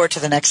look forward to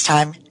the next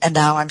time, and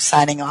now I'm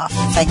signing off.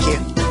 Thank you.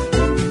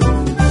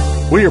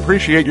 We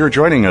appreciate your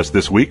joining us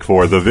this week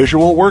for The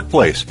Visual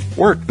Workplace,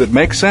 work that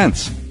makes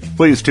sense.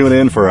 Please tune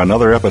in for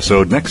another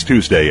episode next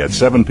Tuesday at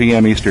 7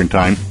 p.m. Eastern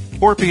Time,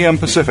 4 p.m.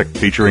 Pacific,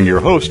 featuring your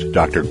host,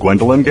 Dr.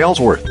 Gwendolyn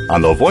Galsworth,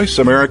 on the Voice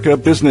America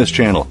Business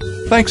Channel.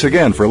 Thanks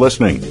again for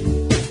listening.